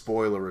a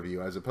spoiler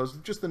review as opposed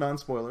to just the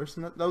non-spoilers,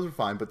 and those are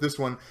fine. But this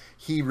one,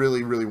 he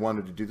really, really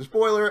wanted to do the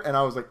spoiler, and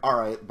I was like, all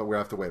right, but we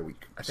have to wait a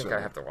week. I think I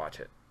have to watch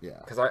it. Yeah.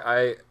 Because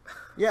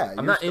Yeah,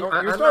 I'm you're a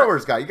I'm Star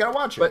Wars guy. You gotta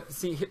watch it. But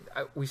see,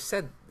 we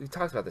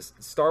talked about this.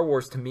 Star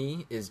Wars to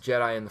me is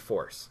Jedi and the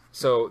Force.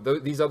 So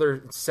these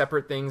other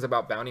separate things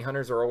about bounty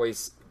hunters are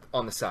always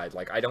on the side.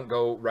 Like I don't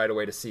go right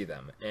away to see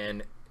them.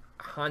 And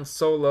Han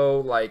Solo,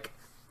 like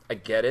I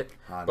get it,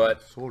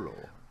 but Solo.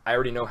 I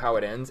already know how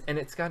it ends, and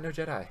it's got no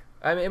Jedi.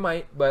 I mean, it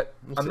might, but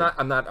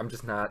I'm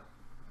just not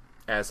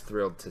as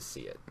thrilled to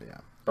see it. Yeah.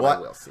 But I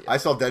will see it. I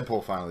saw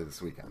Deadpool finally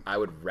this weekend, I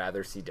would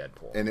rather see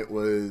Deadpool. and it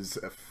was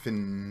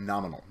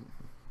phenomenal.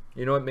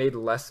 You know, it made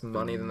less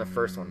money than the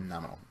first one.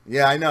 Phenomenal.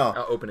 Yeah, I know.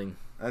 Opening.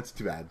 That's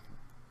too bad.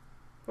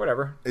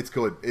 Whatever. It's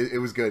good. It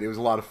was good. It was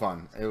a lot of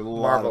fun. It was a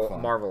lot of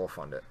fun. Marvel will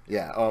fund it.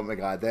 Yeah. Oh my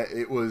God.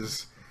 It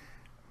was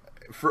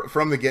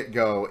from the get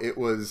go. It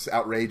was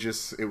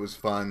outrageous. It was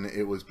fun.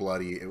 It was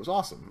bloody. It was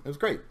awesome. It was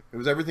great. It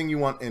was everything you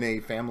want in a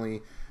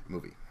family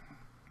movie.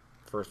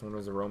 First one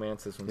was a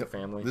romance. This one's a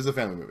family. This is a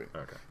family movie.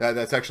 Okay.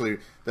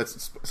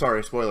 That's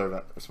sorry.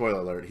 Spoiler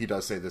alert. He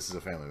does say this is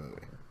a family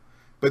movie,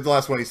 but the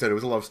last one he said it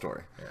was a love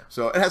story. Yeah.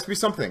 So it has to be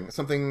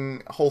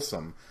something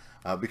wholesome,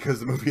 because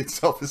the movie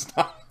itself is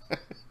not.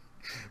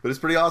 But it's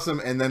pretty awesome.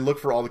 And then look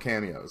for all the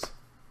cameos.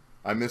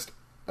 I missed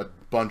a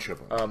bunch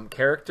of them.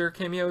 Character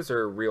cameos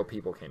or real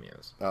people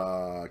cameos?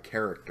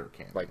 Character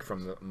cameos. Like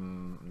from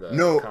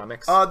the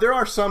comics? There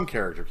are some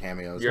character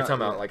cameos. You're talking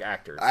about like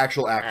actors.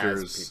 Actual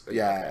actors.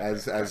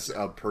 As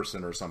a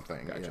person or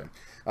something. Gotcha.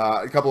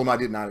 Yeah. A couple of them I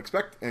did not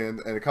expect, and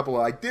a couple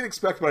I did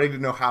expect, but I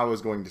didn't know how I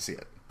was going to see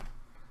it.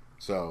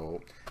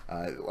 So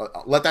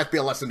let that be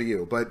a lesson to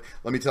you. But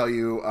let me tell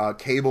you,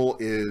 Cable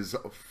is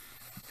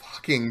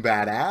fucking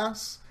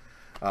badass.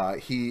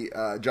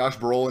 Josh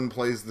Brolin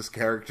plays this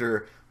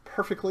character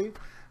perfectly.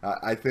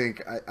 I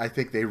think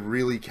they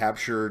really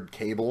captured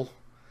Cable,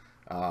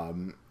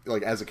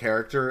 like as a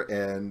character,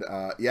 and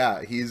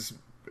he's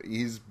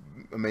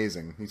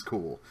amazing. He's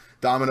cool.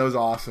 Domino's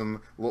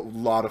awesome.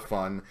 Lot of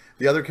fun.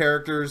 The other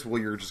characters,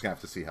 well, you're just gonna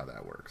have to see how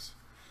that works.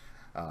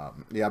 But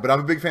I'm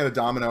a big fan of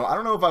Domino. I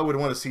don't know if I would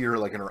want to see her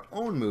like in her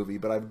own movie,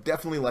 but I'd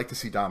definitely like to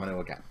see Domino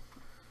again.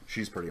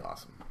 She's pretty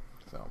awesome.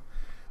 So,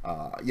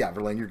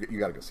 Verlaine, you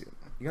gotta go see it.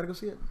 You gotta go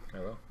see it. I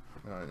will.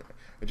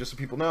 And just so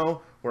people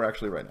know, we're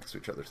actually right next to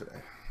each other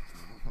today.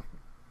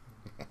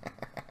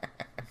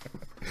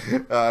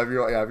 If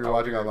you're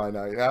watching online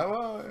now,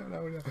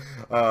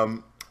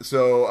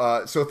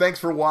 So thanks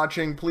for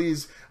watching.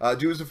 Please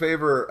do us a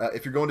favor.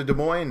 If you're going to Des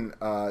Moines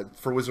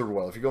for Wizard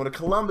World, if you're going to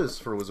Columbus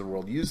for Wizard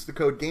World, use the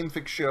code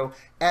GameFixShow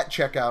at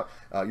checkout.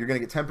 You're going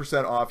to get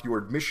 10% off your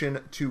admission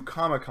to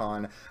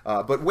Comic-Con.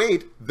 But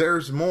wait,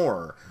 there's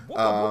more.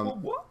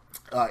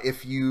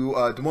 If you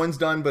Des Moines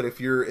done, but if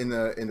you're in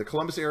the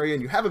Columbus area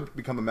and you haven't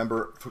become a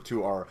member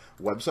to our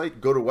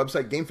website, go to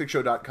website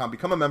gamefixshow.com,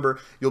 become a member.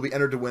 You'll be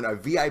entered to win a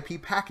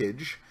VIP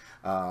package.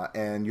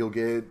 And you'll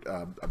get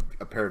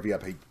a pair of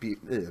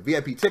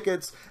VIP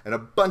tickets and a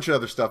bunch of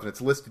other stuff, and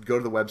it's listed. Go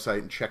to the website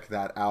and check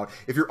that out.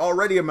 If you're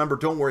already a member,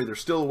 don't worry. There's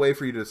still a way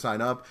for you to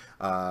sign up.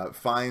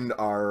 Find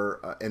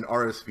an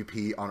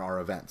RSVP on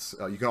our events.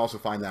 You can also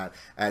find that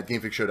at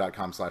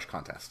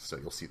gamefixshow.com/contest. So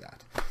you'll see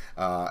that.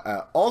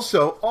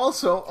 Also,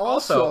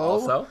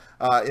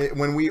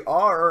 when we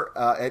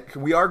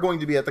are going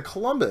to be at the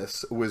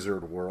Columbus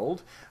Wizard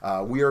World.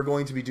 We are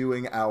going to be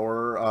doing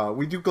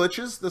we do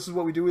glitches. This is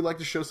what we do. We like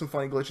to show some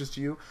funny glitches to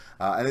you,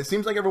 and it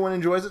seems like everyone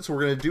enjoys it, so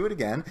we're going to do it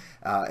again.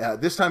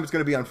 This time it's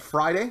going to be on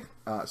Friday.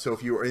 So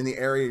if you are in the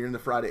area, you're in the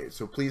Friday.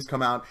 So please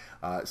come out,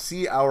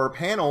 see our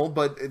panel.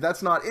 But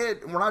that's not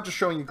it. We're not just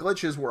showing you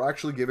glitches. We're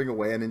actually giving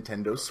away a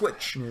Nintendo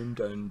Switch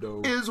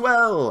as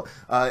well.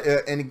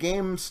 And a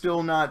game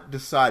still not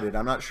decided.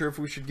 I'm not sure if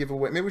we should give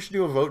away. Maybe we should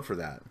do a vote for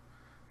that.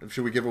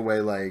 Should we give away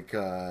like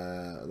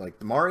the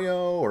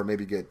Mario, or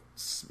maybe get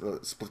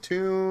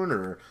Splatoon,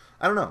 or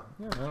I don't know.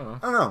 Yeah,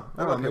 I don't know.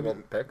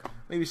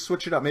 Maybe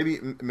switch it up.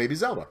 Maybe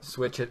Zelda.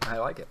 Switch it. I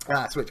like it.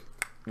 Switch.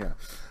 Yeah.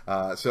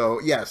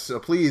 So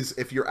please,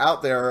 if you're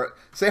out there,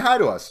 say hi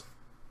to us.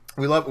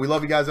 We love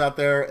you guys out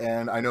there,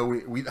 and I know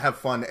we have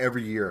fun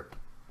every year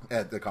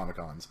at the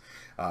Comic-Cons.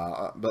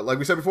 But like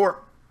we said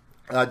before,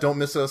 don't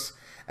miss us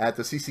at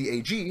the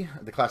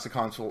CCAG, the Classic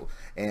Console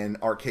and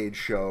Arcade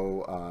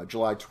Show,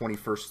 July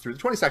 21st through the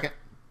 22nd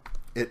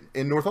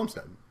in North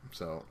Homestead.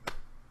 So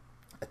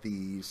at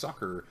the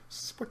Soccer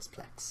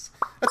Sportsplex.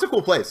 That's a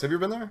cool place. Have you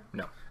ever been there?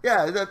 No.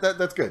 Yeah,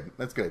 that's good.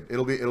 That's good.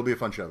 It'll be a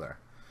fun show there.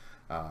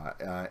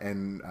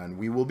 And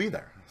we will be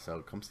there.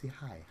 So come say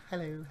hi.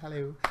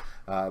 Hello.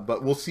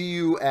 But we'll see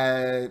you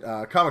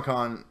at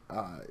Comic-Con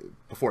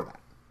before that.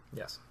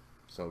 Yes.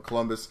 So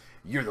Columbus,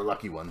 you're the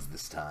lucky ones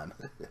this time.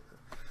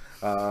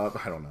 I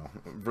don't know.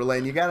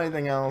 Verlaine, you got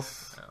anything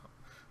else? No.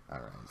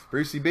 All right.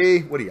 Brucey B,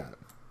 what do you got?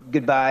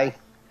 Goodbye.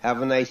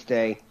 Have a nice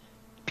day.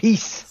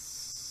 Peace.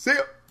 See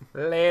ya.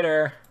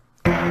 Later.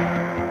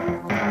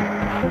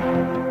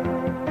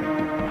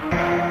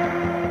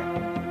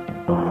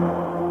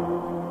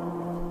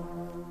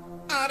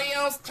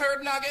 Adios,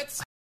 turd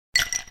nuggets.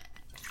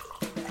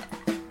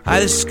 Hi,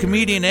 this is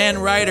comedian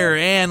and writer,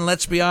 and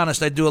let's be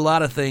honest, I do a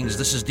lot of things.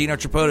 This is Dino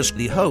Tripodis,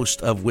 the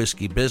host of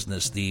Whiskey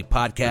Business, the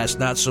podcast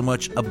not so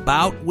much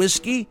about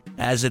whiskey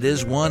as it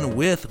is one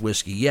with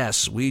whiskey.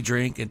 Yes, we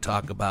drink and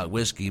talk about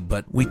whiskey,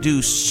 but we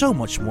do so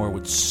much more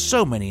with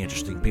so many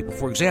interesting people.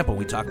 For example,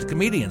 we talk to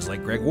comedians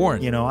like Greg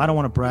Warren. You know, I don't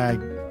want to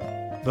brag,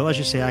 but let's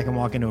just say I can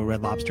walk into a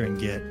Red Lobster and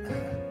get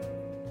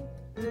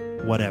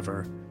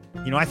whatever.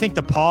 You know, I think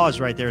the pause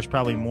right there is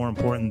probably more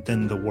important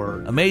than the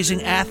word.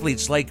 Amazing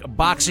athletes like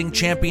boxing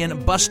champion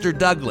Buster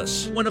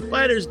Douglas. When a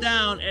fighter's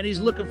down and he's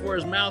looking for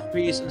his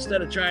mouthpiece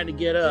instead of trying to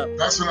get up.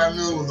 That's when I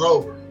knew it was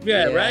over.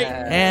 Yeah, right?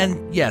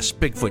 And yes,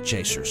 Bigfoot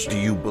chasers. Do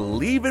you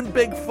believe in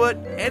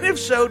Bigfoot? And if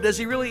so, does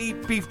he really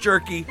eat beef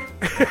jerky?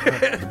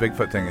 The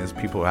Bigfoot thing is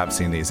people have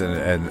seen these,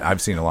 and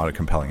I've seen a lot of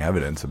compelling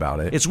evidence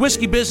about it. It's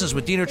Whiskey Business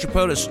with Dino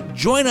Tripodis.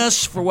 Join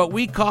us for what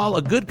we call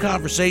a good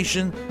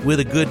conversation with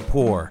a good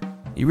pour.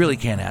 You really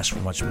can't ask for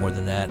much more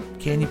than that,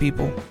 can you,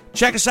 people?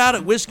 Check us out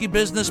at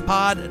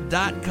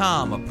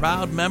whiskeybusinesspod.com, a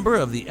proud member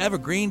of the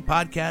Evergreen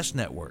Podcast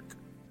Network.